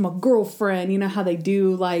 this is my girlfriend, you know how they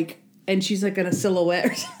do, like, and she's like in a silhouette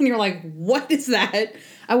or something. You're like, what is that?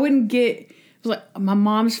 I wouldn't get, it was like my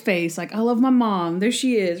mom's face, like, I love my mom. There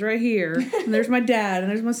she is, right here. And there's my dad, and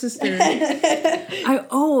there's my sister.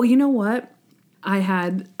 You know what? I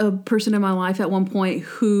had a person in my life at one point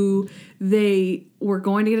who they were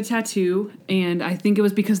going to get a tattoo, and I think it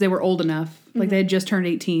was because they were old enough. Like, they had just turned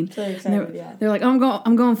 18. So excited, they're like, oh,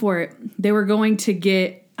 I'm going for it. They were going to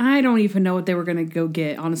get, I don't even know what they were going to go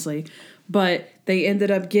get, honestly. But they ended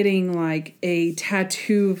up getting, like, a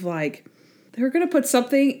tattoo of, like, they were going to put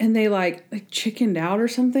something, and they, like chickened out or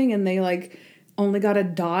something, and they, like, only got a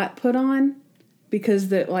dot put on. Because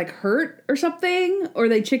that like hurt or something, or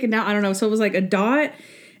they chickened out. I don't know. So it was like a dot,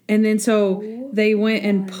 and then so they went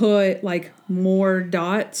and put like more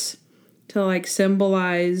dots to like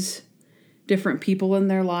symbolize different people in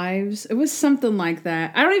their lives. It was something like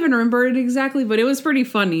that. I don't even remember it exactly, but it was pretty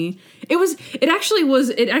funny. It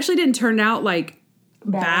actually didn't turn out like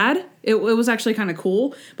bad. It was actually kind of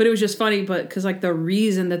cool, but it was just funny. But because like the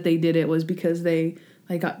reason that they did it was because they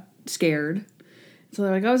like got scared. So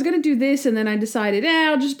they're like, I was going to do this, and then I decided,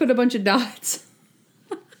 I'll just put a bunch of dots.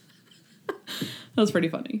 That was pretty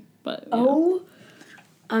funny. But yeah. Oh,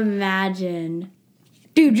 imagine.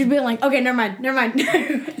 Dude, you'd be like, okay, never mind.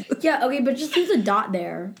 Yeah, okay, but just leave the dot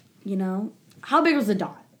there, you know? How big was the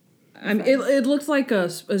dot? I mean, it looks like a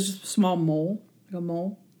small mole. Like a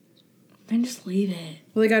mole. Then just leave it.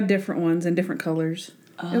 Well, they got different ones and different colors.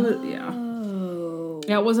 Oh. It was,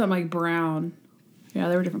 Yeah, it wasn't like brown. Yeah,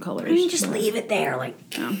 they were different colors. I mean, just leave it there, like...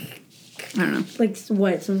 Yeah. I don't know. Like,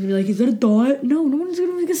 what? Someone's gonna be like, is that a dot? No one's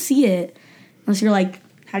gonna see it. Unless you're like,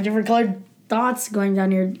 have different colored dots going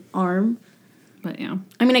down your arm. But, yeah.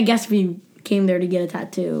 I mean, I guess if you came there to get a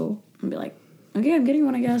tattoo, I'd be like, okay, I'm getting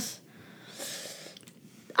one, I guess.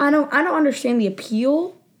 I don't understand the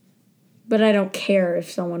appeal, but I don't care if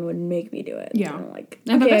someone would make me do it. Yeah. I'm like,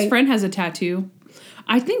 and my best friend has a tattoo.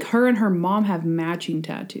 I think her and her mom have matching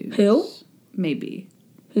tattoos. Who? Maybe.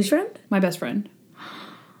 Whose friend? My best friend.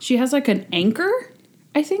 She has like an anchor,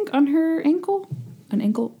 I think, on her ankle.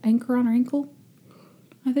 Anchor on her ankle.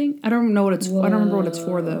 I think. I don't know what it's. Whoa. I don't remember what it's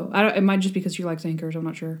for though. It might just because she likes anchors. I'm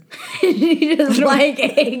not sure. She just like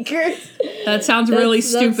anchors. That sounds really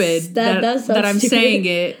stupid. That I'm stupid. Saying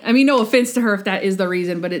it. I mean, no offense to her if that is the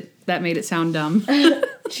reason, but that made it sound dumb.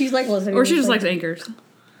 She's like listening. Or she just likes anchors.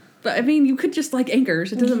 But, I mean, you could just like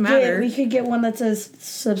anchors. It doesn't matter. We could get one that says,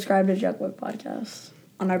 subscribe to Junkbook Podcast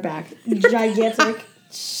on our back. Gigantic.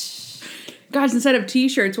 Guys, instead of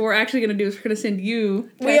t-shirts, what we're actually going to do is we're going to send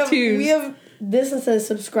you tattoos. We have this that says,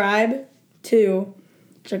 subscribe to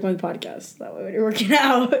Junkbook Podcast. That way we're working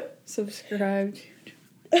out. Subscribe.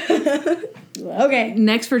 Okay.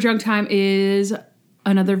 Next for Junk Time is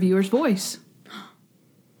another viewer's voice.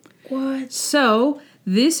 What? So,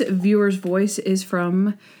 this viewer's voice is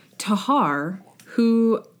from Tahar,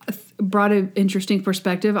 who brought an interesting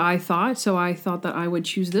perspective, I thought. So I thought that I would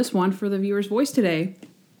choose this one for the viewer's voice today.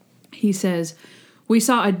 He says, we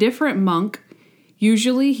saw a different monk.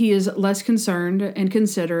 Usually he is less concerned and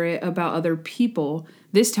considerate about other people.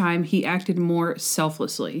 This time he acted more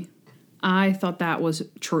selflessly. I thought that was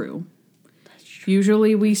true. That's true.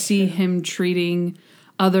 Usually we see him treating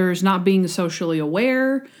others, not being socially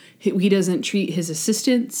aware. He doesn't treat his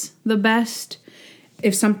assistants the best.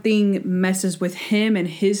 If something messes with him and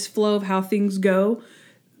his flow of how things go,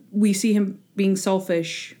 we see him being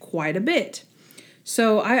selfish quite a bit.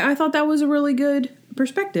 So I thought that was a really good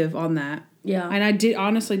perspective on that. Yeah. And I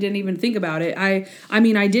didn't even think about it. I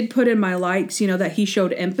mean, I did put in my likes, that he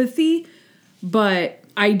showed empathy, but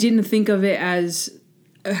I didn't think of it as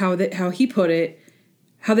how he put it,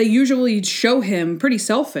 how they usually show him pretty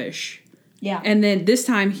selfish. Yeah. And then this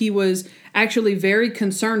time he was actually very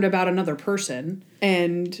concerned about another person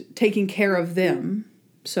and taking care of them.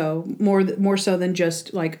 So more so than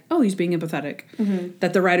just like, oh, he's being empathetic. Mm-hmm.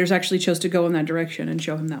 That the writers actually chose to go in that direction and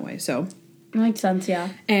show him that way. So makes sense, yeah.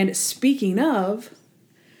 And speaking of,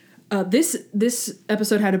 this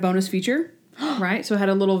episode had a bonus feature, right? So it had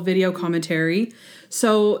a little video commentary.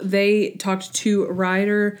 So they talked to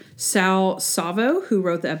writer Sal Savo, who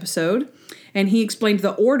wrote the episode, and he explained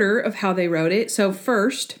the order of how they wrote it. So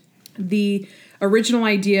first, the original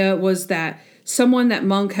idea was that someone that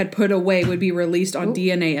Monk had put away would be released on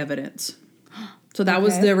DNA evidence. So that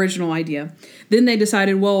was the original idea. Then they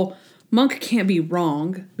decided, well, Monk can't be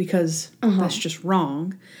wrong because that's just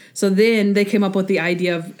wrong. So then they came up with the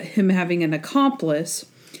idea of him having an accomplice.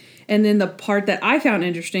 And then the part that I found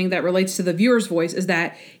interesting that relates to the viewer's voice is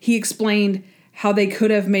that he explained how they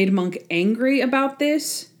could have made Monk angry about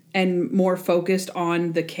this and more focused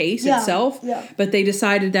on the case itself. Yeah. But they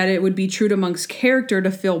decided that it would be true to Monk's character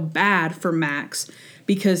to feel bad for Max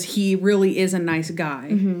because he really is a nice guy.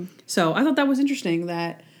 Mm-hmm. So I thought that was interesting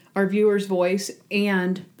that our viewer's voice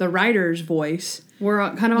and the writer's voice were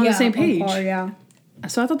kind of on the same page. Yeah.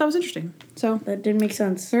 So I thought that was interesting. So that did make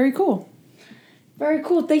sense. Very cool. Very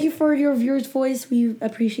cool. Thank you for your viewer's voice. We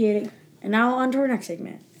appreciate it. And now on to our next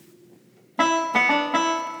segment.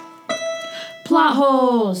 Plot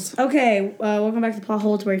holes. Okay, welcome back to Plot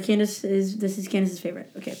Holes, where this is Candace's favorite.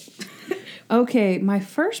 Okay. Okay, my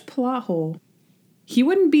first plot hole. He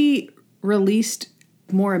wouldn't be released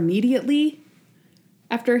more immediately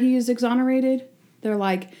after he is exonerated. They're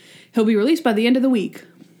like, he'll be released by the end of the week.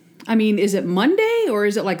 I mean, is it Monday or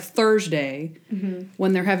is it like Thursday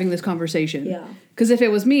when they're having this conversation? Yeah. Because if it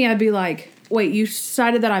was me, I'd be like, wait, you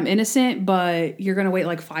decided that I'm innocent, but you're going to wait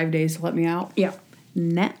like 5 days to let me out? Yeah.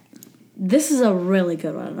 Nah. This is a really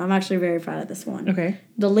good one. I'm actually very proud of this one. Okay.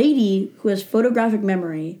 The lady who has photographic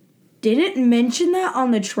memory didn't mention that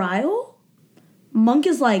on the trial. Monk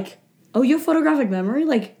is like, oh, you have photographic memory?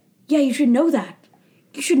 Like, yeah, you should know that.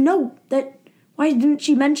 You should know that. Why didn't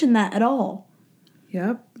she mention that at all?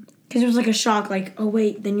 Yep. Because it was like a shock, like, oh,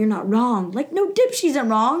 wait, then you're not wrong. Like, no, dip, she isn't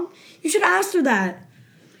wrong. You should have asked her that.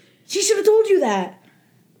 She should have told you that.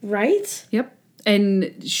 Right? Yep.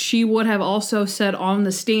 And she would have also said on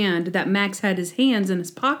the stand that Max had his hands in his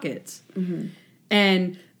pockets. Mm-hmm.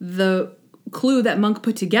 And the clue that Monk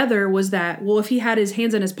put together was that, well, if he had his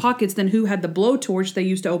hands in his pockets, then who had the blowtorch they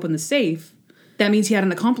used to open the safe? That means he had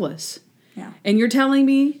an accomplice. Yeah. And you're telling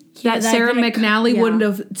me that Sarah McNally wouldn't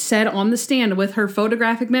have said on the stand with her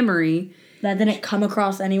photographic memory. That didn't come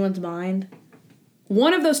across anyone's mind?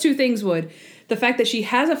 One of those two things would. The fact that she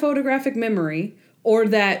has a photographic memory or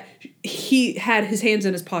that he had his hands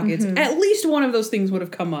in his pockets. Mm-hmm. At least one of those things would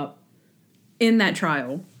have come up in that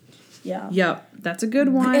trial. Yeah. Yep. That's a good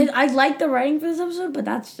one. I like the writing for this episode, but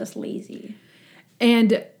that's just lazy.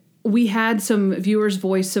 And we had some viewers'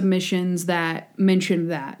 voice submissions that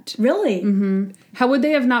mentioned that. Really? Mm-hmm. How would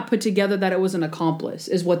they have not put together that it was an accomplice,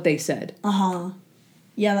 is what they said. Uh-huh.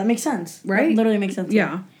 Yeah, that makes sense. Right? That literally makes sense.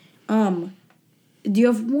 Yeah. Do you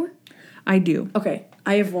have more? I do. Okay.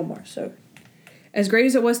 I have one more, so... As great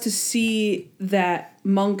as it was to see that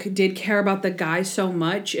Monk did care about the guy so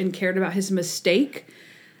much and cared about his mistake,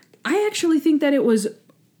 I actually think that it was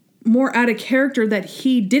more out of character that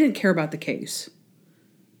he didn't care about the case.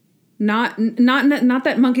 Not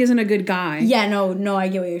that Monk isn't a good guy. Yeah, no, I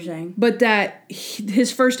get what you're saying. But that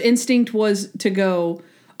his first instinct was to go,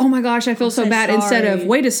 oh my gosh, I feel so bad, sorry. Instead of,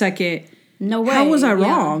 wait a second. No way. How was I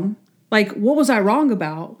wrong? Like, what was I wrong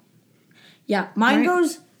about? Yeah, mine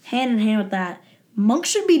goes hand in hand with that. Monk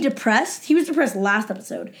should be depressed. He was depressed last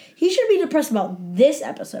episode. He should be depressed about this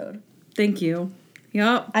episode. Thank you.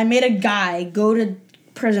 Yep. I made a guy go to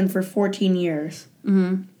prison for 14 years.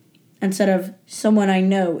 Mm-hmm. Instead of someone I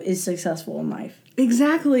know is successful in life.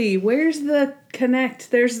 Exactly. Where's the connect?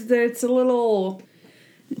 It's a little...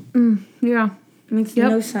 yeah. It makes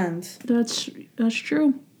no sense. That's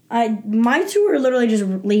true. My two are literally just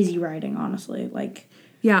lazy writing, honestly. Like...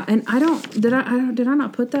 Yeah, and did I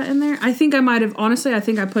not put that in there? I think I might have, honestly, I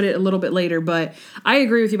think I put it a little bit later, but I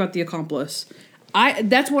agree with you about the accomplice.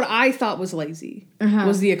 That's what I thought was lazy,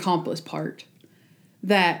 was the accomplice part.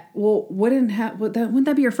 That, well, wouldn't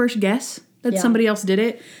that be your first guess? That somebody else did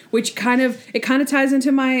it? Which kind of ties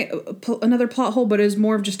into my, another plot hole, but is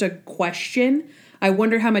more of just a question I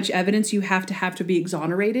wonder how much evidence you have to be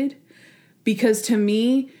exonerated. Because to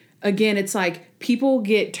me, again, it's like people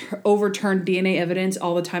get overturned DNA evidence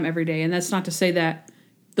all the time, every day. And that's not to say that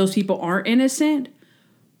those people aren't innocent.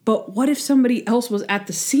 But what if somebody else was at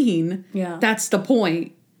the scene? Yeah. That's the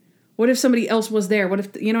point. What if somebody else was there? What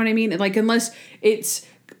if, you know what I mean? Like, unless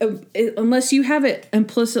you have it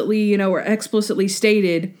implicitly, you know, or explicitly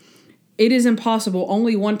stated, it is impossible.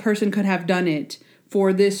 Only one person could have done it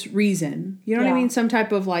for this reason. You know what I mean? Some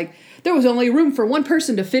type of like, there was only room for one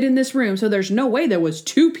person to fit in this room. So there's no way there was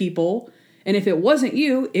two people. And if it wasn't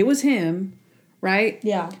you, it was him. Right?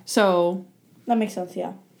 Yeah. So. That makes sense,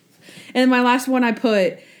 yeah. And my last one I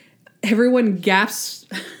put, everyone gasps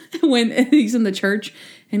when he's in the church.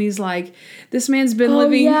 And he's like, this man's been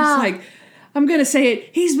living, he's like, I'm going to say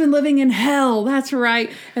it, he's been living in hell. That's right.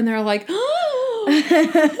 And they're like, oh.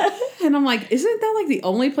 And I'm like, isn't that like the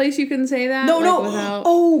only place you can say that? No, like, no. Without...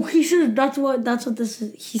 Oh, he says, that's what this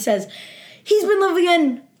is. He says, he's been living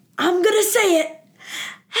in, I'm going to say it,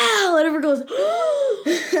 hell. And everyone goes,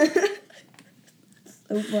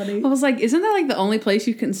 so funny. I was like, isn't that like the only place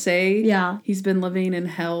you can say he's been living in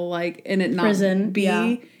hell, like, and it not prison, be?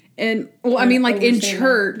 Yeah. And, well, I mean, like, in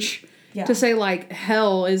church, to say, like,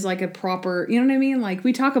 hell is, like, a proper, you know what I mean? Like,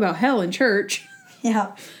 we talk about hell in church.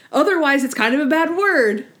 Yeah. Otherwise, it's kind of a bad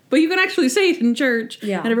word. But you can actually say it in church.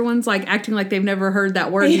 Yeah. And everyone's, like, acting like they've never heard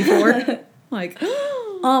that word before. Like,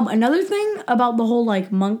 another thing about the whole,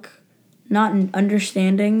 like, monk not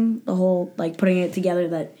understanding the whole, like, putting it together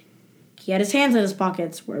that he had his hands in his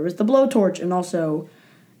pockets, where was the blowtorch, and also,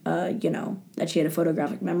 you know, that she had a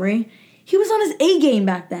photographic memory. He was on his A game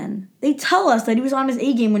back then. They tell us that he was on his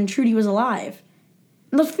A game when Trudy was alive.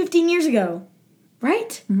 And that was 15 years ago.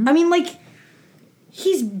 Right? Mm-hmm. I mean, like,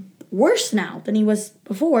 he's worse now than he was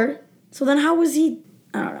before. So then how was he...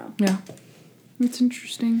 I don't know. Yeah. That's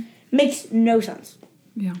interesting. Makes no sense.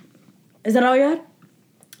 Yeah. Is that all you had?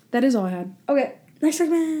 That is all I had. Okay. Next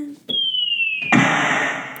segment.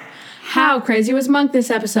 How crazy was Monk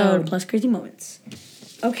this episode? Plus crazy moments.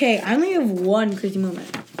 Okay, I only have one crazy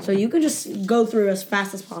moment. So you can just go through as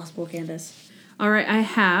fast as possible, Candace. All right, I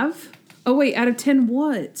have... Oh, wait, out of 10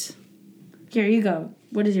 what? Here you go.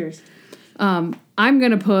 What is yours? I'm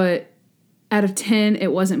going to put, out of 10,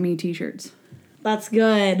 it wasn't me t-shirts. That's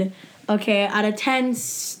good. Okay, out of 10,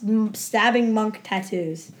 stabbing monk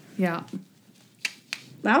tattoos. Yeah.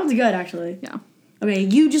 That one's good, actually. Yeah. Okay,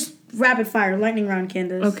 you just rapid fire, lightning round,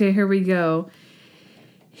 Candace. Okay, here we go.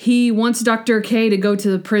 He wants Dr. K to go to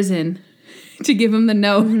the prison to give him the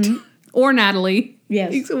note. Mm-hmm. Or Natalie.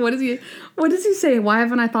 Yes. What does he say? Why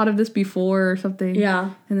haven't I thought of this before or something?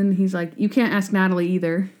 Yeah. And then he's like, you can't ask Natalie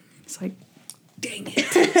either. It's like, dang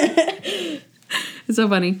it. It's so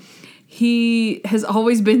funny. He has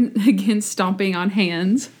always been against stomping on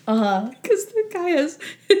hands. Uh-huh. Because the guy has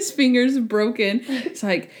his fingers broken. It's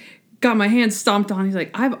like, got my hands stomped on. He's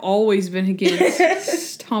like, I've always been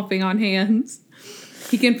against stomping on hands.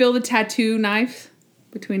 He can feel the tattoo knife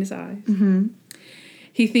between his eyes. Mm-hmm.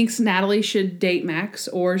 He thinks Natalie should date Max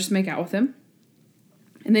or just make out with him.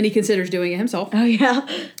 And then he considers doing it himself. Oh, yeah.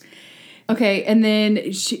 Okay, and then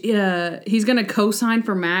he's going to co-sign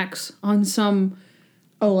for Max on some...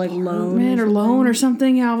 Oh, like loan or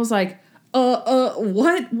something. Yeah, I was like,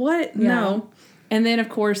 what? Yeah. No. And then, of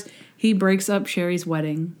course, he breaks up Sherry's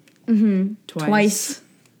wedding. Mm-hmm. Twice.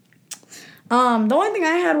 The only thing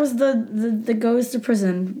I had was the goes to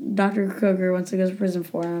prison. Dr. Kroger wants to go to prison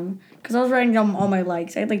for him. Because I was writing down all my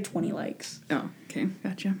likes. I had like 20 likes. Oh, okay.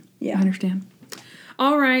 Gotcha. Yeah. I understand.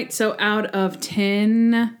 All right. So out of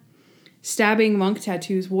 10 stabbing monk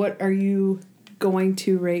tattoos, what are you going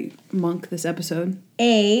to rate Monk this episode?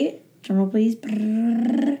 Drumroll please.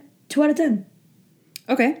 2 out of 10.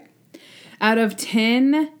 Okay. Out of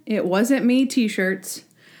 10, it wasn't me t-shirts.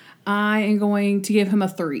 I am going to give him a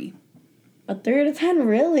 3. A 3 out of 10,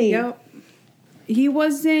 really? Yep. He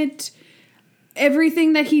wasn't...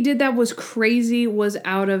 Everything that he did that was crazy was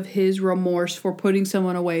out of his remorse for putting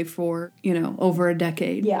someone away for, over a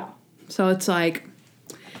decade. Yeah. So it's like,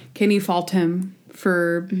 can you fault him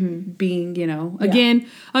for being, again,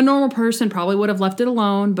 a normal person probably would have left it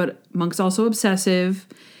alone, but Monk's also obsessive.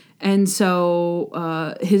 And so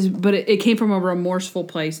but it came from a remorseful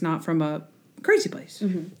place, not from a crazy place.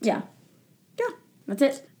 Mm-hmm. Yeah. Yeah. That's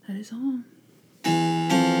it. That is all.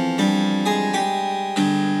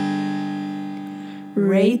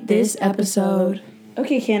 Rate this episode.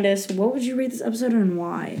 Okay, Candace, what would you rate this episode and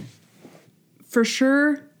why? For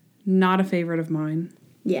sure, not a favorite of mine.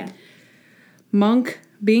 Yeah. Monk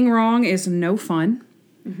being wrong is no fun.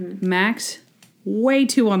 Mm-hmm. Max, way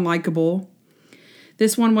too unlikable.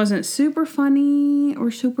 This one wasn't super funny or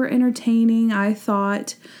super entertaining, I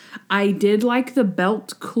thought. I did like the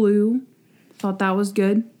belt clue. Thought that was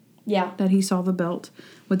good. Yeah. That he saw the belt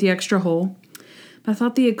with the extra hole. But I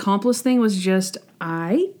thought the accomplice thing was just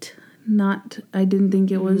I didn't think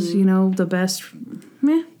it was, the best.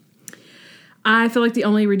 Meh. I feel like the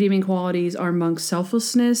only redeeming qualities are Monk's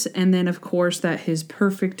selflessness, and then, of course, that his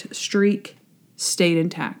perfect streak stayed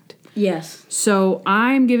intact. Yes. So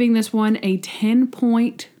I'm giving this one a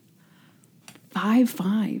 10.55.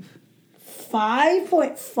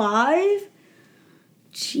 5.5?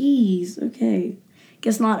 Jeez, okay.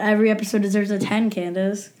 Guess not every episode deserves a 10,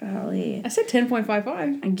 Candace. Golly. I said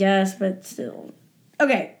 10.55. I guess, but still.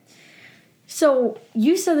 Okay. So,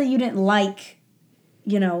 you said that you didn't like,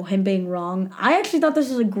 him being wrong. I actually thought this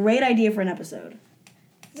was a great idea for an episode.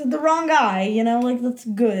 The wrong guy, that's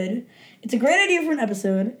good. It's a great idea for an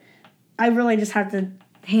episode. I really just have to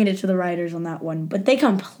hand it to the writers on that one. But they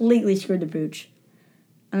completely screwed the pooch.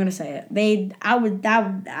 I'm going to say it.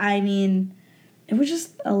 It was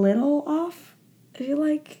just a little off, I feel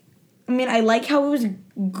like. I like how it was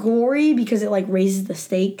gory because it, raises the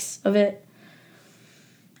stakes of it.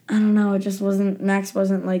 I don't know, it just wasn't, Max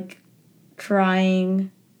wasn't,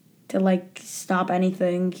 trying to, stop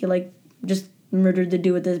anything. He, just murdered the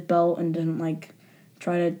dude with his belt and didn't,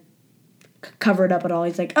 try to cover it up at all.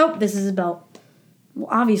 He's like, oh, this is his belt. Well,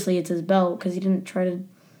 obviously it's his belt because he didn't try to...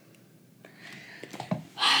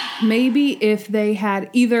 Maybe if they had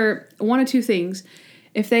either one of two things.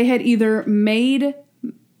 If they had either made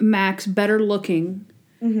Max better looking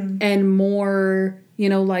and more,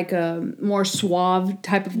 a more suave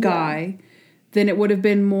type of guy, then it would have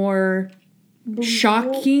been more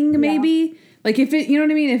shocking, maybe. If it, what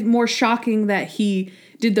I mean? If more shocking that he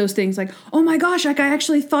did those things, oh my gosh, I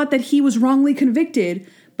actually thought that he was wrongly convicted.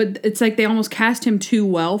 But it's they almost cast him too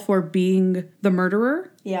well for being the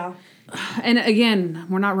murderer. Yeah. And again,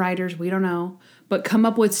 we're not writers, we don't know. But come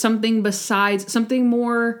up with something besides, something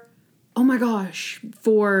more, oh my gosh,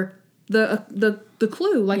 for the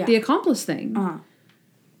clue, the accomplice thing. Uh-huh.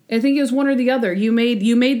 I think it was one or the other. You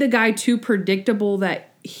made the guy too predictable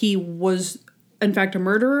that he was, in fact, a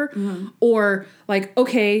murderer. Mm-hmm. Or,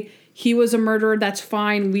 okay, he was a murderer, that's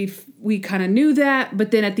fine, we kind of knew that,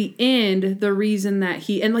 but then at the end, the reason that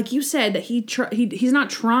and like you said, that he's not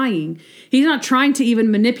trying to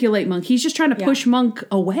even manipulate Monk, he's just trying to push Monk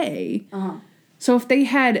away. Uh-huh. So if they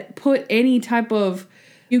had put any type of,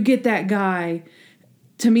 you get that guy,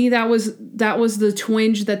 to me that was the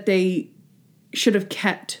twinge that they should have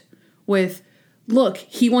kept with, look,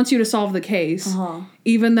 he wants you to solve the case,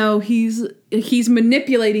 even though he's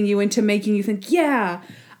manipulating you into making you think, yeah,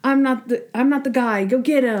 I'm not the guy. Go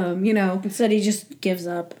get him, Instead, he just gives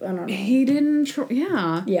up. I don't know. He didn't.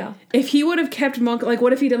 Yeah. If he would have kept Monk,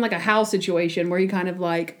 what if he did a Hal situation where he kind of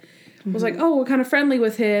was we're kind of friendly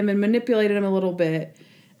with him and manipulated him a little bit,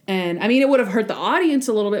 and it would have hurt the audience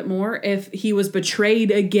a little bit more if he was betrayed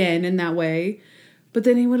again in that way, but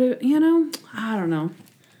then he would have, I don't know.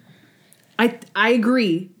 I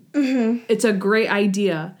agree. Mm-hmm. It's a great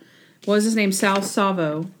idea. What was his name? Sal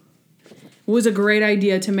Savo. It was a great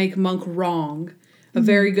idea to make Monk wrong. A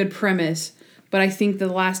very good premise. But I think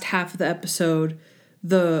the last half of the episode,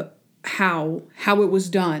 how it was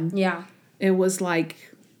done. Yeah. It was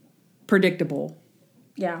predictable.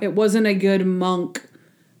 Yeah. It wasn't a good Monk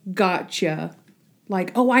gotcha.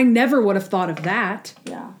 I never would have thought of that.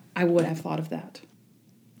 Yeah. I would have thought of that.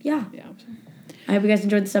 Yeah. Yeah. I hope you guys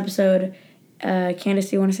enjoyed this episode. Candace,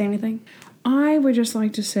 do you want to say anything? I would just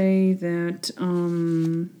like to say that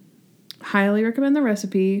highly recommend the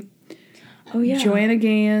recipe. Oh, yeah. Joanna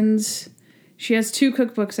Gaines. She has 2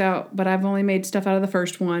 cookbooks out, but I've only made stuff out of the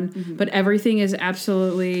first one. Mm-hmm. But everything is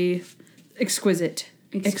absolutely exquisite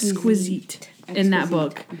in that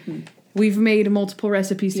book. Mm-hmm. We've made multiple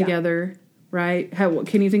recipes together, right?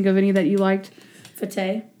 Can you think of any that you liked?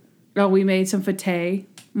 Fateh. Oh, we made some fateh.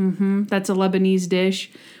 Mm-hmm. That's a Lebanese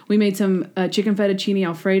dish. We made some chicken fettuccine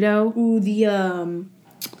Alfredo. Ooh, the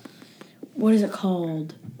what is it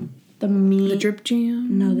called? The meat. The drip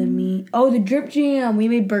jam? No, the meat. Oh, the drip jam. We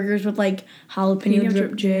made burgers with jalapeno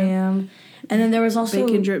drip jam. And then there was also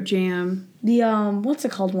bacon drip jam. The what's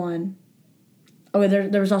it called one? Oh,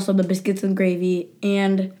 there was also the biscuits and gravy,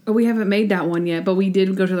 and we haven't made that one yet, but we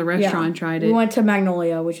did go to the restaurant and tried it. We went to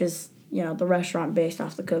Magnolia, which is the restaurant based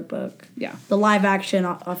off the cookbook. Yeah, the live action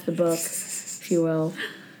off the book, if you will.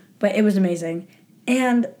 But it was amazing,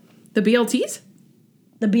 and the BLTs.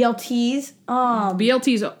 The BLTs.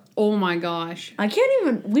 BLTs. Oh my gosh! I can't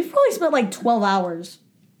even. We've probably spent 12 hours,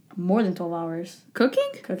 more than 12 hours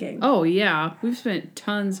cooking. Cooking. Oh yeah, we've spent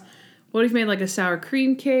tons. Well, we've made like a sour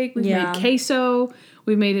cream cake. We've made queso.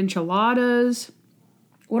 We've made enchiladas.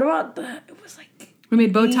 What about it was like... We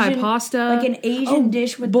made bow tie pasta. Like an Asian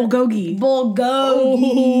dish with bulgogi. Bulgogi.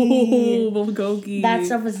 Oh, bulgogi. That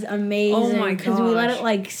stuff was amazing. Oh my gosh. Because we let it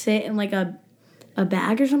like sit in like a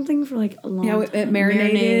bag or something for like a long time. Yeah, it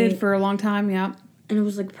marinated for a long time, yeah. And it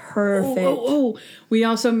was like perfect. Oh. We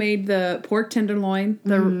also made the pork tenderloin,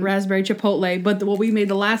 the raspberry chipotle, but what we made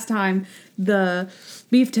the last time, the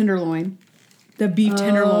beef tenderloin. The beef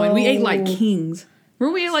tenderloin. We ate like kings.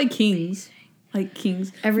 We ate like kings. Like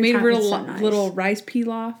kings. Every made time a it's so nice. little rice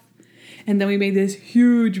pilaf. And then we made this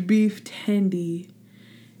huge beef tendy.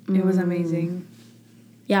 It was amazing.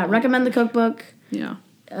 Yeah, recommend the cookbook. Yeah.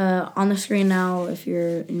 On the screen now if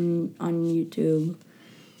you're on YouTube.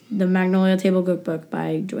 The Magnolia Table Cookbook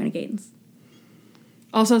by Joanna Gaines.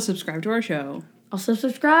 Also subscribe to our show. Also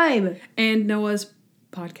subscribe. And Noah's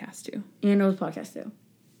podcast too. And Noah's podcast too.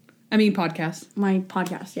 I mean podcast. My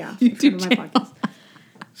podcast, yeah. YouTube subscribe to my podcast.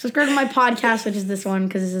 Subscribe to my podcast, which is this one,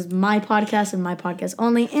 because this is my podcast and my podcast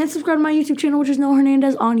only. And subscribe to my YouTube channel, which is Noah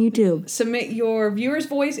Hernandez on YouTube. Submit your viewer's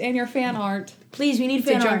voice and your fan art. Please, we need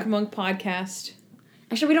fan art. Junk Monk podcast.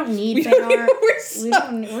 Actually, we don't need fan art.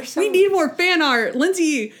 We need more fan art.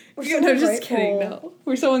 Lindsay. We're so no, just kidding. No.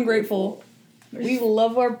 We're so ungrateful. We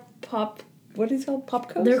love our what is it called?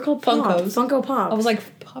 Popcos? They're called Funkos. Funko Pops. I was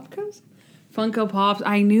like, Popcos? Funko Pops.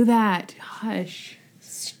 I knew that. Hush.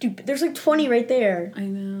 Stupid. There's like 20 right there. I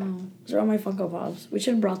know. Those are all my Funko Pops. We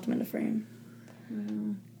should have brought them in the frame.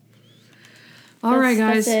 All right,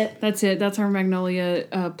 guys. That's it. That's our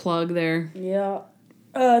Magnolia plug there. Yeah.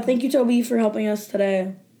 Thank you, Toby, for helping us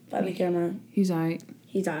today by the camera. He's aight.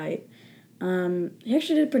 He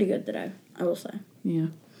actually did pretty good today, I will say. Yeah.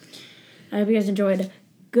 I hope you guys enjoyed.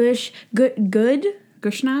 Gush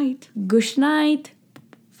night.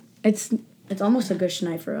 It's almost a gush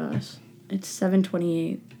night for us. It's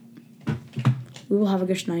 7:28. We will have a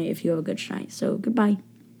gush night if you have a gush night. So goodbye.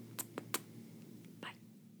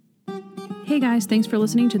 Hey guys, thanks for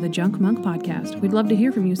listening to the Junk Monk podcast. We'd love to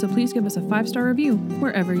hear from you, so please give us a 5-star review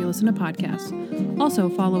wherever you listen to podcasts. Also,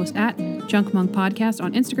 follow us at Junk Monk Podcast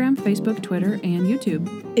on Instagram, Facebook, Twitter, and YouTube.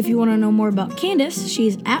 If you want to know more about Candace,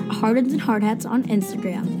 she's at Hardens and Hardhats on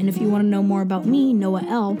Instagram. And if you want to know more about me, Noah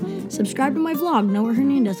L., subscribe to my vlog, Noah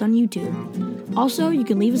Hernandez, on YouTube. Also, you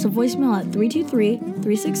can leave us a voicemail at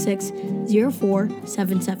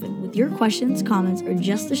 323-366-0477 with your questions, comments, or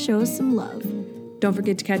just to show us some love. Don't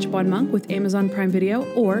forget to catch up on Monk with Amazon Prime Video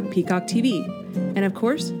or Peacock TV. And of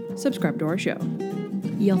course, subscribe to our show.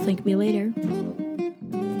 You'll thank me later.